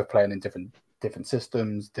 Obviously they're both playing in different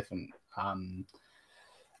systems, different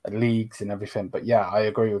leagues and everything. But yeah, I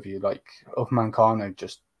agree with you. Like Upamecano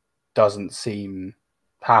just doesn't seem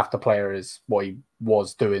half the player is what he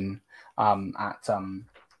was doing at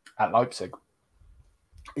Leipzig.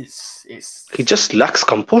 He just lacks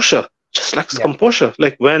composure. Composure.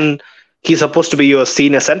 Like when he's supposed to be your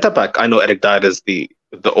senior centre back. I know Eric Dyer is the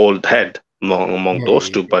old head among those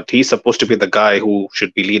two, but he's supposed to be the guy who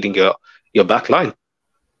should be leading your back line.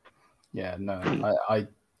 Yeah, no,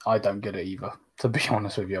 I don't get it either. To be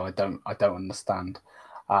honest with you, I don't understand.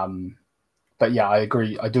 But yeah, I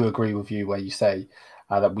agree. I do agree with you where you say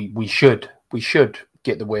that we should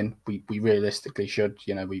get the win. We realistically should.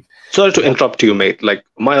 Sorry to interrupt you, mate. Like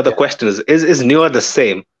my other question is Neuer the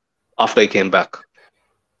same after he came back?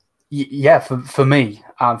 Yeah, for me,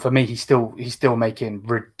 he's still making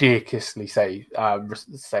ridiculously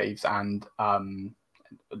saves, and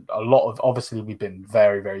a lot of, obviously we've been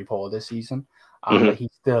very, very poor this season, but he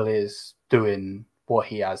still is doing what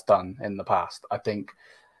he has done in the past. I think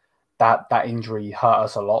that injury hurt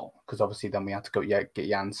us a lot because obviously then we had to go get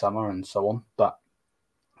Jan Sommer and so on. But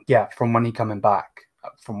yeah, from when he come back,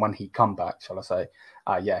 shall I say?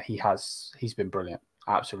 He's been brilliant,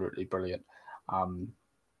 absolutely brilliant.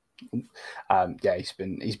 He's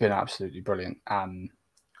been absolutely brilliant.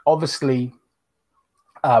 Obviously,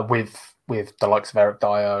 with the likes of Eric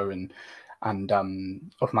Dyer and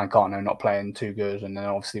Upamecano not playing too good, and then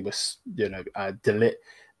obviously with De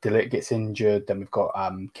Ligt gets injured. Then we've got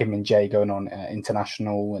Kim and Jae going on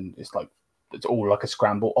international, and it's all like a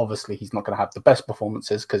scramble. Obviously, he's not going to have the best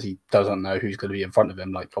performances because he doesn't know who's going to be in front of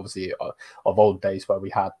him. Like obviously of old days where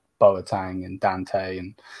we had Boateng and Dante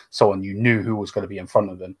and so on, you knew who was going to be in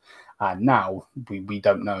front of him. And now we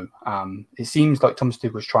don't know. It seems like Thomas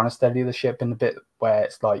Tuchel was trying to steady the ship in a bit where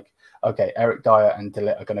it's like, okay, Eric Dyer and De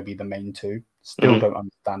Ligt are going to be the main two. Still don't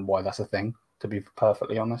understand why that's a thing, to be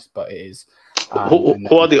perfectly honest, but it is.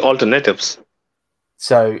 Who are the alternatives?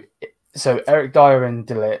 So Eric Dyer and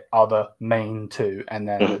De Ligt are the main two, and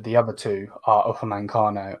then the other two are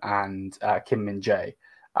Upamecano and Kim Min Jae.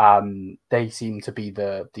 They seem to be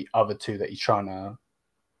the other two that he's trying to.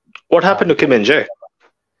 What happened to Kim Min Jae?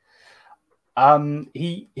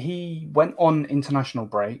 He went on international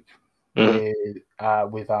break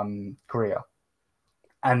with Korea,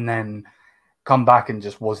 and then come back and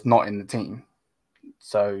just was not in the team.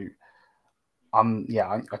 So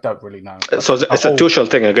Yeah, I don't really know. So it's a Tuchel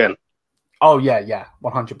thing again. Oh yeah,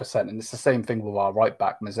 100%. And it's the same thing with our right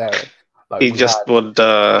back Mazzeri. Like He just would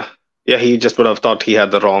have thought he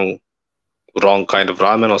had the wrong kind of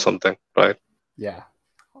ramen or something, right? Yeah,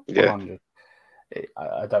 100.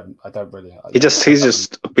 I don't really. He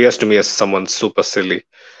just appears to me as someone super silly.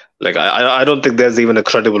 Like I don't think there's even a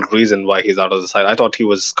credible reason why he's out of the side. I thought he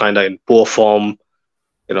was kind of in poor form,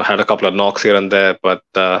 had a couple of knocks here and there, but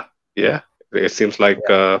it seems like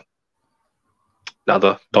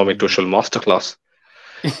another Tommy Tuchel masterclass.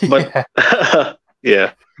 But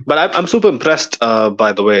yeah, but I'm super impressed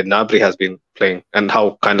by the way Gnabry has been playing and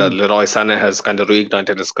how kind of Leroy Sané has kind of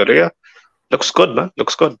reignited his career. Looks good, man.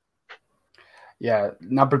 Looks good. Yeah,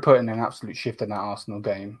 Gnabry put in an absolute shift in that Arsenal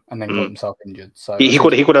game and then got himself injured. So he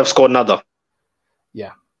could have scored another.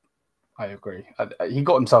 Yeah, I agree. He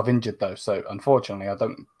got himself injured though, so unfortunately, I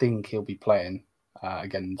don't think he'll be playing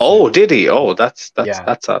again. Oh, did he? Oh, that's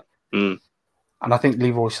sad. And I think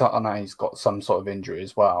Leroy Sané's got some sort of injury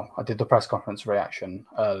as well. I did the press conference reaction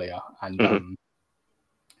earlier, and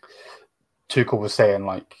Tuchel was saying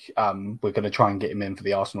like, we're going to try and get him in for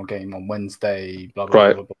the Arsenal game on Wednesday. Blah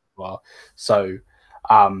blah blah blah blah. So,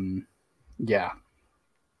 yeah.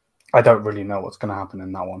 I don't really know what's going to happen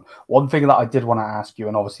in that one. One thing that I did want to ask you,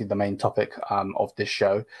 and obviously the main topic of this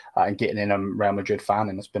show, and getting in a Real Madrid fan,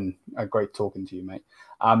 and it's been a great talking to you, mate.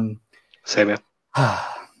 Same here.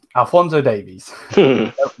 Alphonso Davies.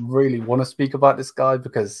 I don't really want to speak about this guy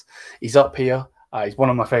because he's up here. He's one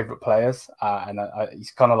of my favourite players, and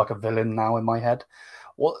he's kind of like a villain now in my head.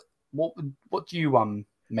 What do you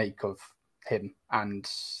make of him and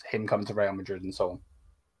him coming to Real Madrid and so on?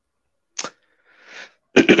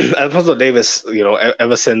 Alphonso Davies,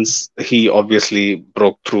 ever since he obviously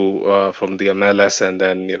broke through from the MLS, and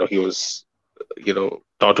then he was,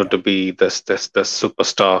 touted to be this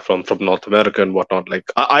superstar from North America and whatnot.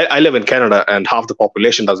 Like I live in Canada, and half the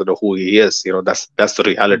population doesn't know who he is. That's the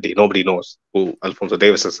reality. Nobody knows who Alphonso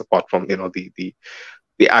Davies is, apart from the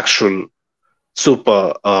actual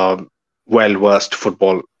super well versed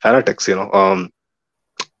football fanatics.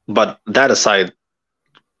 But that aside,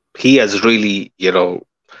 he has really,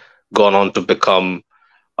 gone on to become,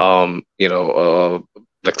 like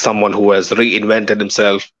someone who has reinvented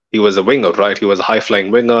himself. He was a winger, right? He was a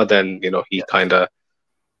high-flying winger. Then, he kind of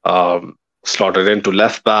slotted into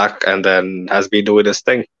left back, and then has been doing his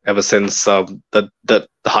thing ever since the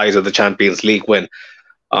highs of the Champions League win.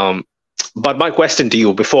 But my question to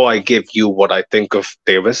you, before I give you what I think of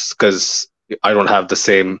Davies, because I don't have the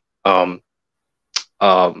same time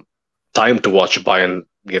to watch Bayern,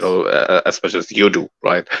 as much as you do,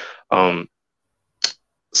 right?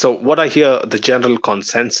 So what I hear, the general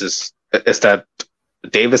consensus is that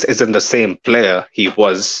Davies isn't the same player he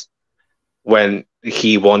was when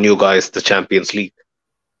he won you guys the Champions League.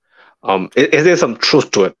 Is there some truth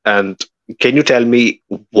to it? And can you tell me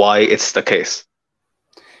why it's the case?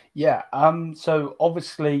 Yeah. So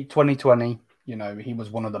obviously 2020, he was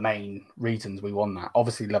one of the main reasons we won that.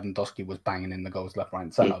 Obviously Lewandowski was banging in the goals left, right,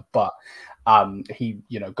 and centre, but he,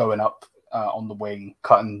 going up on the wing,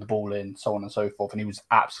 cutting the ball in, so on and so forth, and he was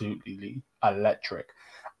absolutely electric.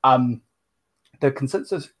 The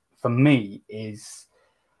consensus for me is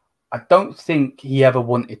I don't think he ever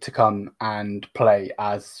wanted to come and play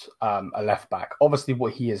as a left back. Obviously,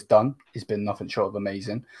 what he has done has been nothing short of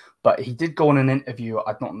amazing. But he did go on an interview.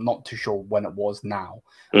 I'm not too sure when it was now.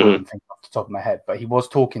 I think off the top of my head. But he was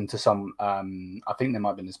talking to some, I think they might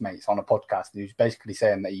have been his mates on a podcast. He was basically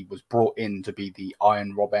saying that he was brought in to be the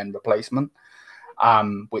Iron Robben replacement,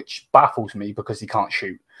 which baffles me because he can't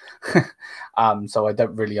shoot. So I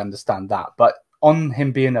don't really understand that. But on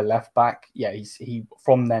him being a left back, yeah, he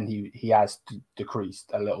from then he has decreased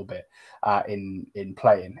a little bit in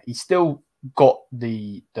playing. He's still got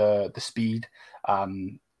the speed.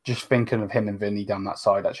 Just thinking of him and Vinny down that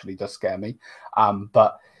side actually does scare me.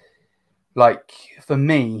 But like for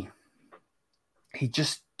me, he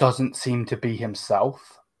just doesn't seem to be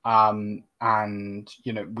himself. And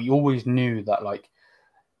we always knew that, like,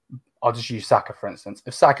 I'll just use Saka for instance.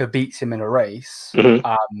 If Saka beats him in a race,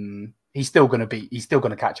 he's still going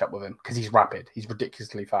to catch up with him because he's rapid. He's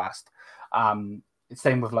ridiculously fast. It's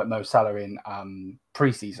same with like Mo Salah in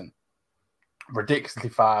preseason. Ridiculously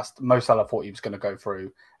fast. Mo Salah thought he was going to go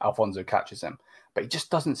through. Alphonso catches him, but he just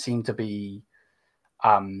doesn't seem to be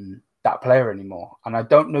that player anymore. And I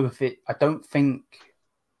don't know if I don't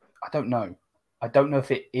know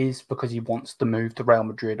if it is because he wants to move to Real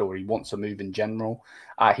Madrid or he wants to move in general.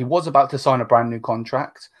 He was about to sign a brand new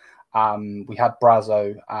contract. We had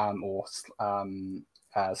Brazo or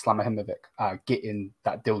Slamahimovic getting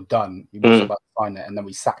that deal done. He was about to sign it, and then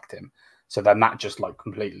we sacked him. So then that just like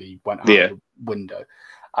completely went out the window.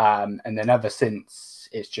 And then ever since,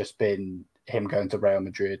 it's just been him going to Real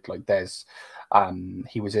Madrid. Like there's,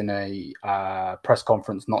 he was in a press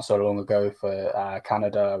conference not so long ago for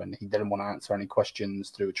Canada, and he didn't want to answer any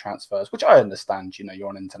questions through transfers, which I understand. You know, you're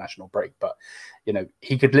on international break, but you know,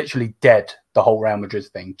 he could literally dead the whole Real Madrid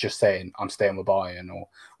thing, just saying I'm staying with Bayern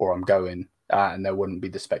or I'm going, and there wouldn't be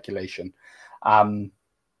the speculation.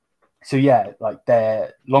 So yeah, like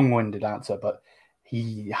their long-winded answer, but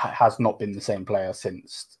he has not been the same player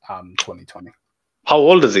since 2020. How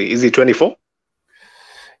old is he? Is he 24?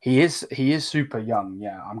 He is super young.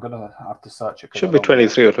 Yeah, I'm gonna have to search it. Should be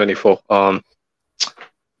 23 or 24.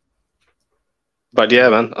 But yeah,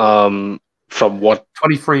 man. From what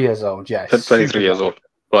 23 years old? Yeah, 23 years old.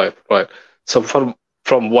 Right. So from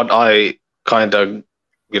what I kind of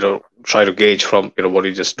try to gauge from what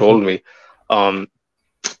you just told me,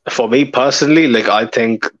 for me personally, like I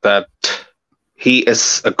think that he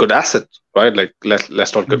is a good asset, right? Like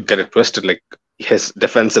let's not get it twisted. Like his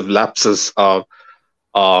defensive lapses are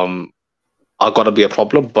gonna be a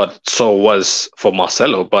problem, but so was for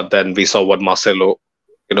Marcelo. But then we saw what Marcelo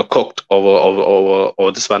cooked over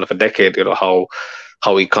the span of a decade. How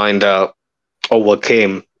he kind of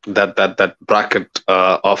overcame that bracket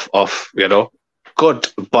of good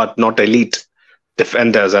but not elite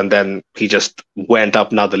defenders, and then he just went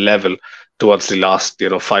up another level towards the last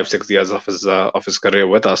 5-6 years of his career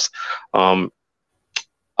with us.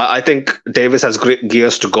 I think Davies has great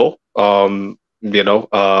gears to go.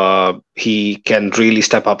 He can really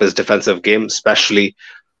step up his defensive game, especially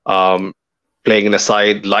playing in a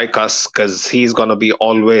side like us, because he's gonna be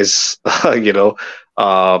always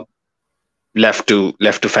left to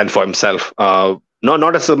fend for himself.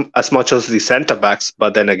 Not as much as the centre backs,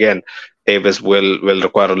 but then again, Davies will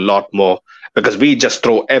require a lot more, because we just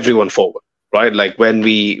throw everyone forward, right? Like when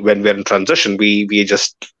we're in transition, we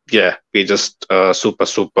just super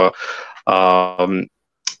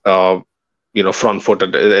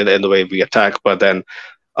front-footed in the way we attack. But then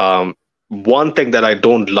one thing that I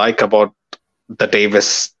don't like about the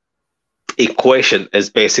Davies equation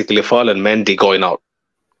is basically Ferland Mendy going out,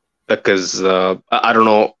 because I don't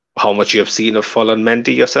know how much you have seen of Ferland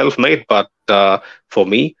Mendy yourself, mate, but for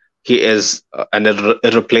me, he is an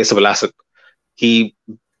irreplaceable asset. He,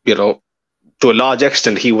 to a large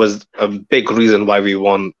extent, he was a big reason why we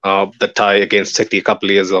won the tie against City a couple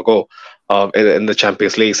of years ago in the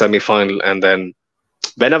Champions League semi-final. And then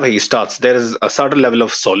whenever he starts, there is a certain level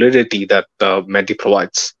of solidity that Mendy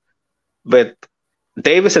provides. With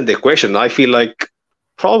Davies in the equation, I feel like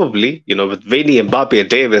probably, with Vini, Mbappe,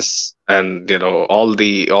 Davies, and all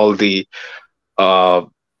the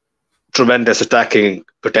tremendous attacking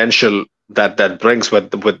potential that brings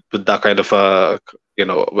with that kind of a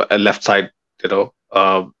left side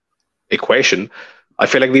equation, I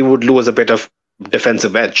feel like we would lose a bit of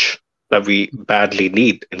defensive edge that we badly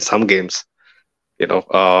need in some games.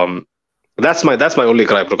 That's my only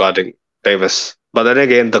gripe regarding Davies. But then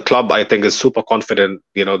again, the club, I think, is super confident,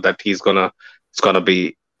 that he's gonna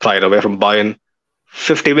be pried away from Bayern.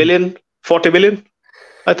 50 million, 40 million,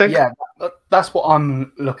 I think. Yeah, that's what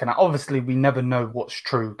I'm looking at. Obviously, we never know what's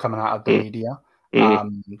true coming out of the media.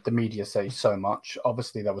 The media say so much.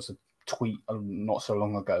 Obviously, there was a tweet not so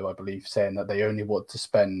long ago, I believe, saying that they only want to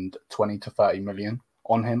spend 20 to 30 million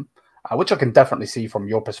on him, which I can definitely see from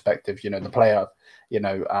your perspective. The player,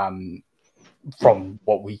 from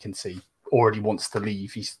what we can see, already wants to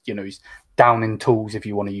leave. He's down in tools, if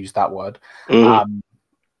you want to use that word.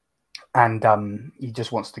 And he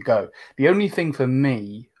just wants to go. The only thing for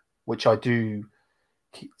me, which I do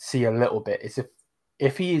see a little bit, is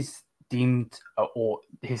if he is deemed or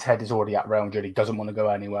his head is already at Real Madrid, he doesn't want to go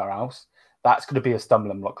anywhere else, that's going to be a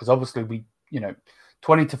stumbling block, because obviously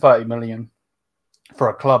 20 to 30 million for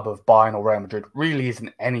a club of Bayern or Real Madrid really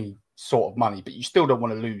isn't any sort of money, but you still don't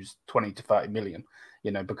want to lose 20 to 30 million,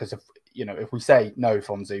 because if we say, no,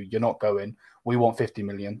 Fonzie, you're not going, we want 50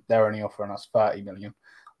 million, they're only offering us 30 million,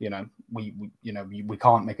 we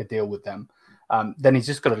can't make a deal with them, then he's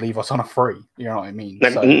just going to leave us on a free, you know what I mean?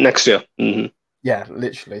 Next year. Yeah,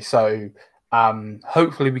 literally. So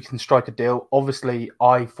hopefully we can strike a deal. Obviously,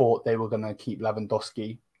 I thought they were going to keep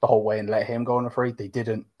Lewandowski the whole way and let him go on a free. They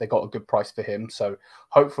didn't. They got a good price for him. So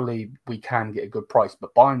hopefully we can get a good price.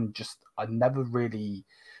 But Bayern I never really,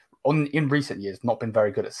 in recent years, not been very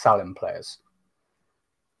good at selling players.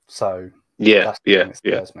 So yeah. I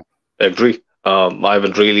agree. I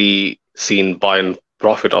haven't really seen Bayern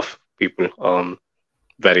profit off people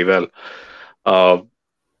very well.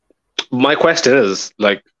 My question is,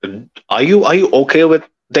 like, are you okay with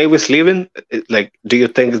Davies leaving, like, do you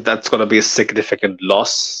think that's going to be a significant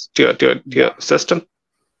loss to your system?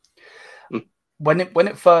 When it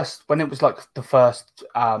was like the first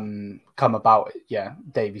come about,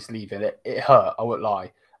 Davies leaving, it hurt. I won't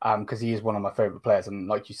lie, because he is one of my favorite players, and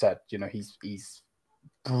like you said, he's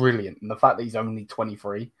brilliant. And the fact that he's only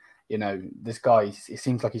 23, this guy, it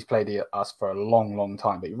seems like he's played us for a long, long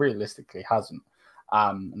time, but he realistically hasn't.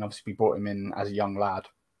 And obviously we brought him in as a young lad,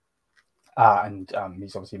 and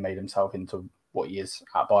he's obviously made himself into what he is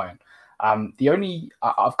at Bayern.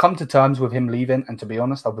 I've come to terms with him leaving, and to be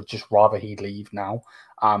honest, I would just rather he leave now,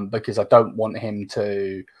 because I don't want him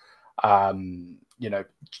to,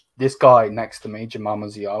 this guy next to me, Jamal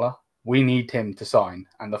Musiala, we need him to sign.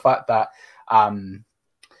 And the fact that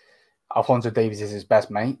Alphonso Davies is his best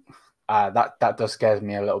mate, that does scare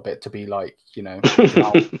me a little bit, to be like,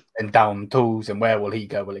 and down tools, and where will he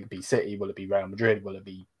go? Will it be City? Will it be Real Madrid? Will it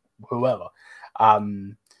be whoever?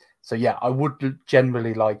 So yeah, I would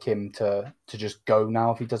generally like him to just go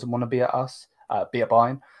now if he doesn't want to be at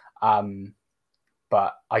Bayern.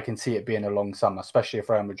 But I can see it being a long summer, especially if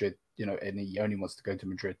Real Madrid, and he only wants to go to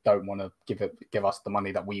Madrid, don't want to give us the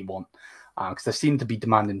money that we want, because they seem to be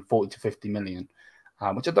demanding 40 to 50 million,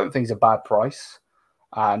 which I don't think is a bad price.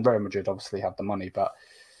 And Real Madrid obviously have the money, but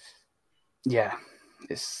yeah,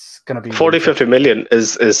 it's going to be 40, 50 million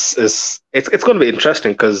is it's going to be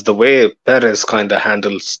interesting, because the way Perez kind of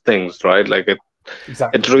handles things, right? Like it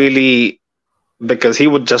really, because he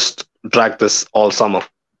would just drag this all summer,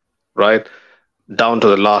 right? Down to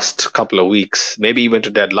the last couple of weeks, maybe even to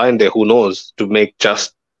deadline day, who knows, to make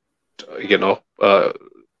to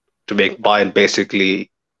make Bayern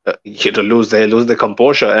basically lose their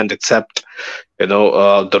composure and accept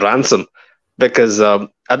the ransom, because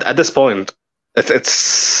at this point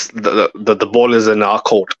it's the ball is in our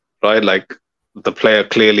court, right? Like, the player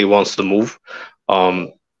clearly wants to move.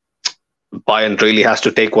 Bayern really has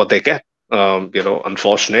to take what they get,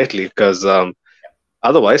 unfortunately, because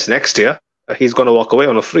otherwise next year he's going to walk away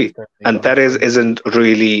on a free. And Perez isn't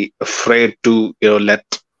really afraid to let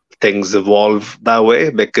things evolve that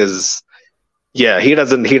way, because he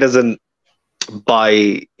doesn't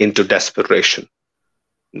buy into desperation.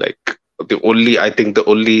 Like, the only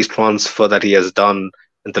transfer that he has done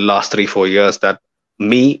in the last 3-4 years that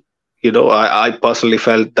I personally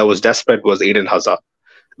felt that was desperate was Eden Hazard,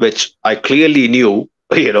 which I clearly knew,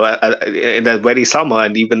 in that very summer,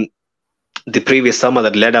 and even the previous summer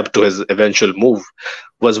that led up to his eventual move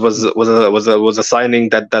was a signing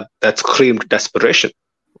that screamed desperation,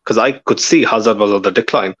 because I could see Hazard was on the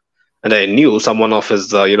decline, and I knew someone of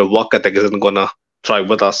his work ethic isn't gonna try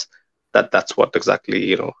with us. That's what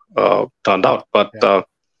exactly turned out. But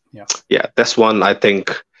this one, I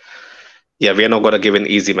think, we are not going to give an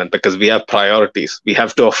easy man, because we have priorities. We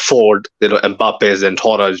have to afford Mbappe's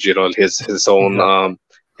entourage, his own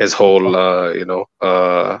his whole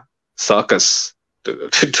circus,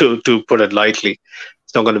 to put it lightly.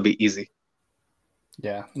 It's not going to be easy.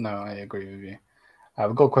 Yeah, no, I agree with you.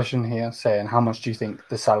 We've got a question here saying, how much do you think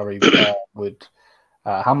the salary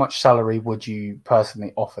how much salary would you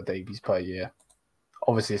personally offer Davies per year?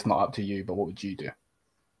 Obviously, it's not up to you, but what would you do?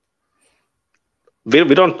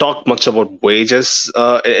 We don't talk much about wages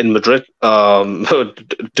in Madrid,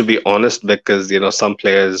 to be honest, because some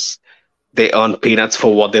players, they earn peanuts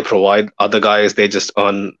for what they provide. Other guys, they just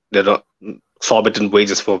earn exorbitant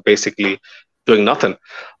wages for basically doing nothing.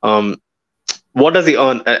 What does he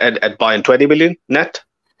earn at Bayern? 20 million net?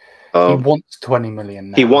 He wants 20 million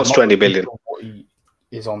now. He wants 20 million. What he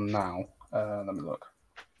is on now. Let me look.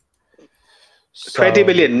 20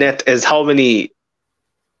 million net is how many?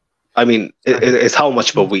 I mean, is how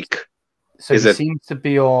much per week? So he seems to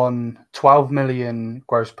be on 12 million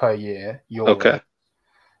gross per year. Okay.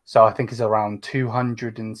 So I think it's around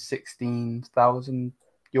 216,000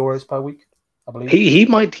 euros per week, I believe. He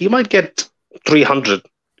might get 300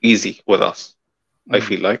 easy with us. I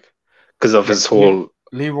feel like, because of his whole.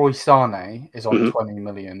 Leroy Sané is on 20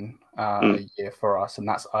 million a year for us, and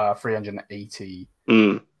that's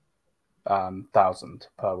 380,000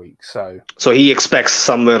 per week. So he expects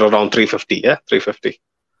somewhere around 350. Yeah, 350.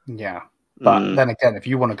 Yeah, but then again, if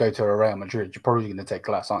you want to go to a Real Madrid, you're probably going to take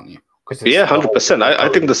less, aren't you? 100%. I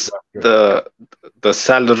think the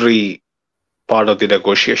salary part of the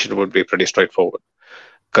negotiation would be pretty straightforward,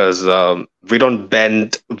 because we don't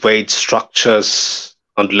bend wage structures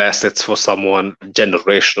unless it's for someone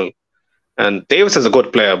generational. And Davies is a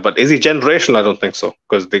good player, but is he generational? I don't think so,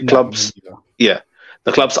 because the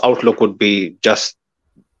club's outlook would be just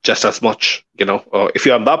as much. If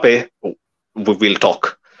you're Mbappe, we'll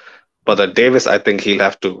talk. But Davies, I think he'll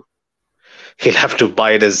have to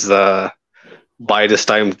bide his bide his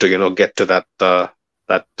time to get to that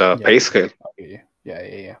pay scale.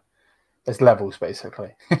 Yeah. There's levels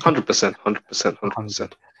basically. 100%,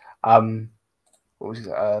 100%. What was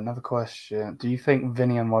another question? Do you think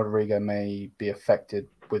Vinny and Rodrigo may be affected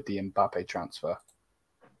with the Mbappe transfer?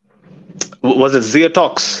 Was it Zia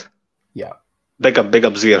talks? Yeah. Big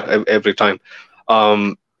up Zia every time.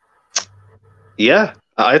 Yeah,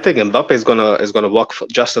 I think Mbappe is gonna work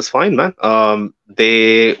just as fine, man.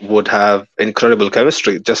 They would have incredible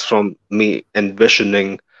chemistry just from me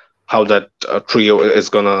envisioning how that trio is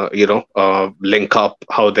gonna link up,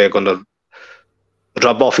 how they're gonna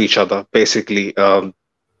rub off each other. Basically,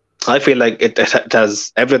 I feel like it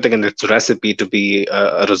has everything in its recipe to be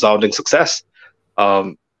a resounding success.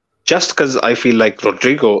 Just because I feel like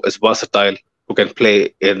Rodrigo is versatile, who can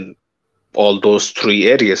play in all those three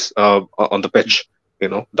areas on the pitch,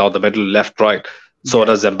 down the middle, left, right. So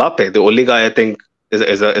does Mbappe. The only guy I think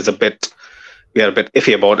is a bit we are a bit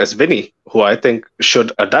iffy about is Vinny, who I think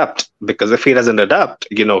should adapt, because if he doesn't adapt,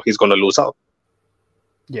 he's going to lose out.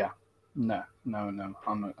 Yeah, no.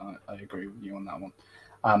 I agree with you on that one.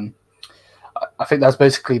 I think that's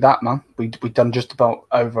basically that, man. We've done just about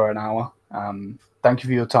over an hour. Thank you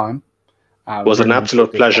for your time. It was an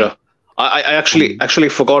absolute pleasure. I actually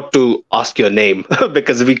forgot to ask your name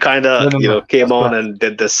because we kind of came on and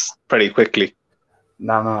did this pretty quickly.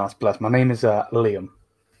 No, that's blessed. My name is Liam.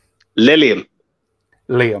 Liam.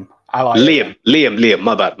 Liam.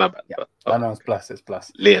 My bad. Yeah. No, it's blessed.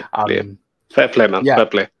 Liam. Fair play, man. Yeah. Fair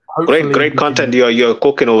play. Great content you're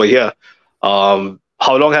cooking over here. How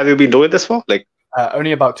long have you been doing this for? Like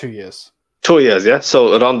only about 2 years. 2 years, yeah.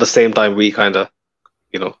 So around the same time we kind of,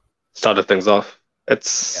 started things off.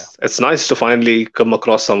 It's nice to finally come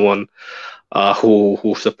across someone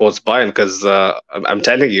who supports Bayern, because I'm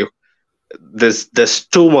telling you, there's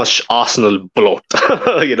too much Arsenal bloat,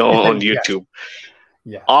 on YouTube.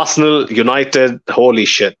 Yeah. Arsenal, United, holy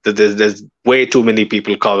shit! There's way too many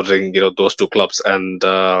people covering those two clubs, and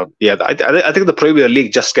I think the Premier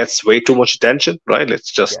League just gets way too much attention, right?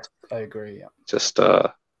 It's just I agree. Yeah. Just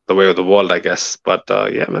the way of the world, I guess. But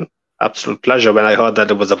yeah, man, absolute pleasure. When I heard that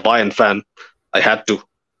it was a Bayern fan, I had to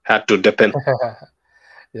dip in.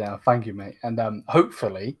 Yeah, thank you, mate. And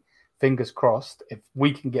hopefully, fingers crossed, if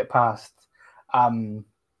we can get past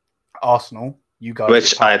Arsenal, you guys.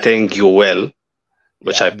 Which I think you will.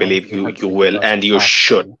 Which I believe you will, and you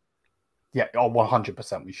should. Yeah,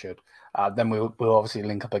 100% we should. Then we'll obviously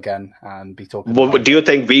link up again and be talking. Well, do you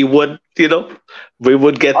think we would, we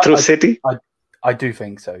would get through City? I do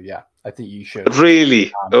think so. Yeah, I think you should.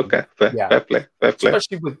 Really? Okay. Fair play.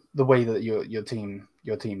 Especially with the way that your team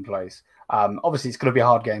plays. Obviously, it's going to be a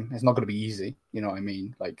hard game. It's not going to be easy. You know what I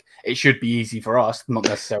mean? Like, it should be easy for us, not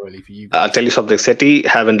necessarily for you guys. I'll tell you something. City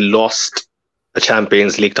haven't lost a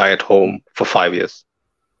Champions League tie at home for 5 years.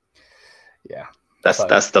 Yeah,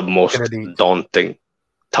 that's the most daunting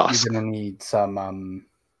task. You're gonna need some.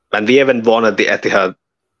 And we haven't won at the Etihad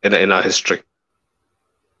in our history.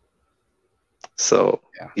 So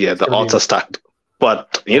yeah the odds are stacked.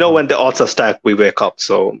 But when the odds are stacked, we wake up.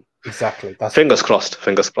 So exactly. Fingers crossed.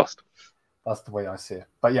 That's the way I see it.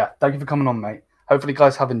 But yeah, thank you for coming on, mate. Hopefully, you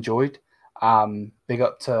guys have enjoyed. Big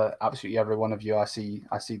up to absolutely every one of you. I see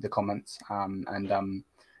the comments.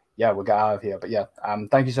 Yeah, we'll get out of here. But yeah,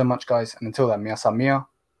 thank you so much, guys. And until then, mia san mia.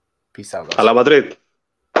 Peace out, guys. Hala Madrid.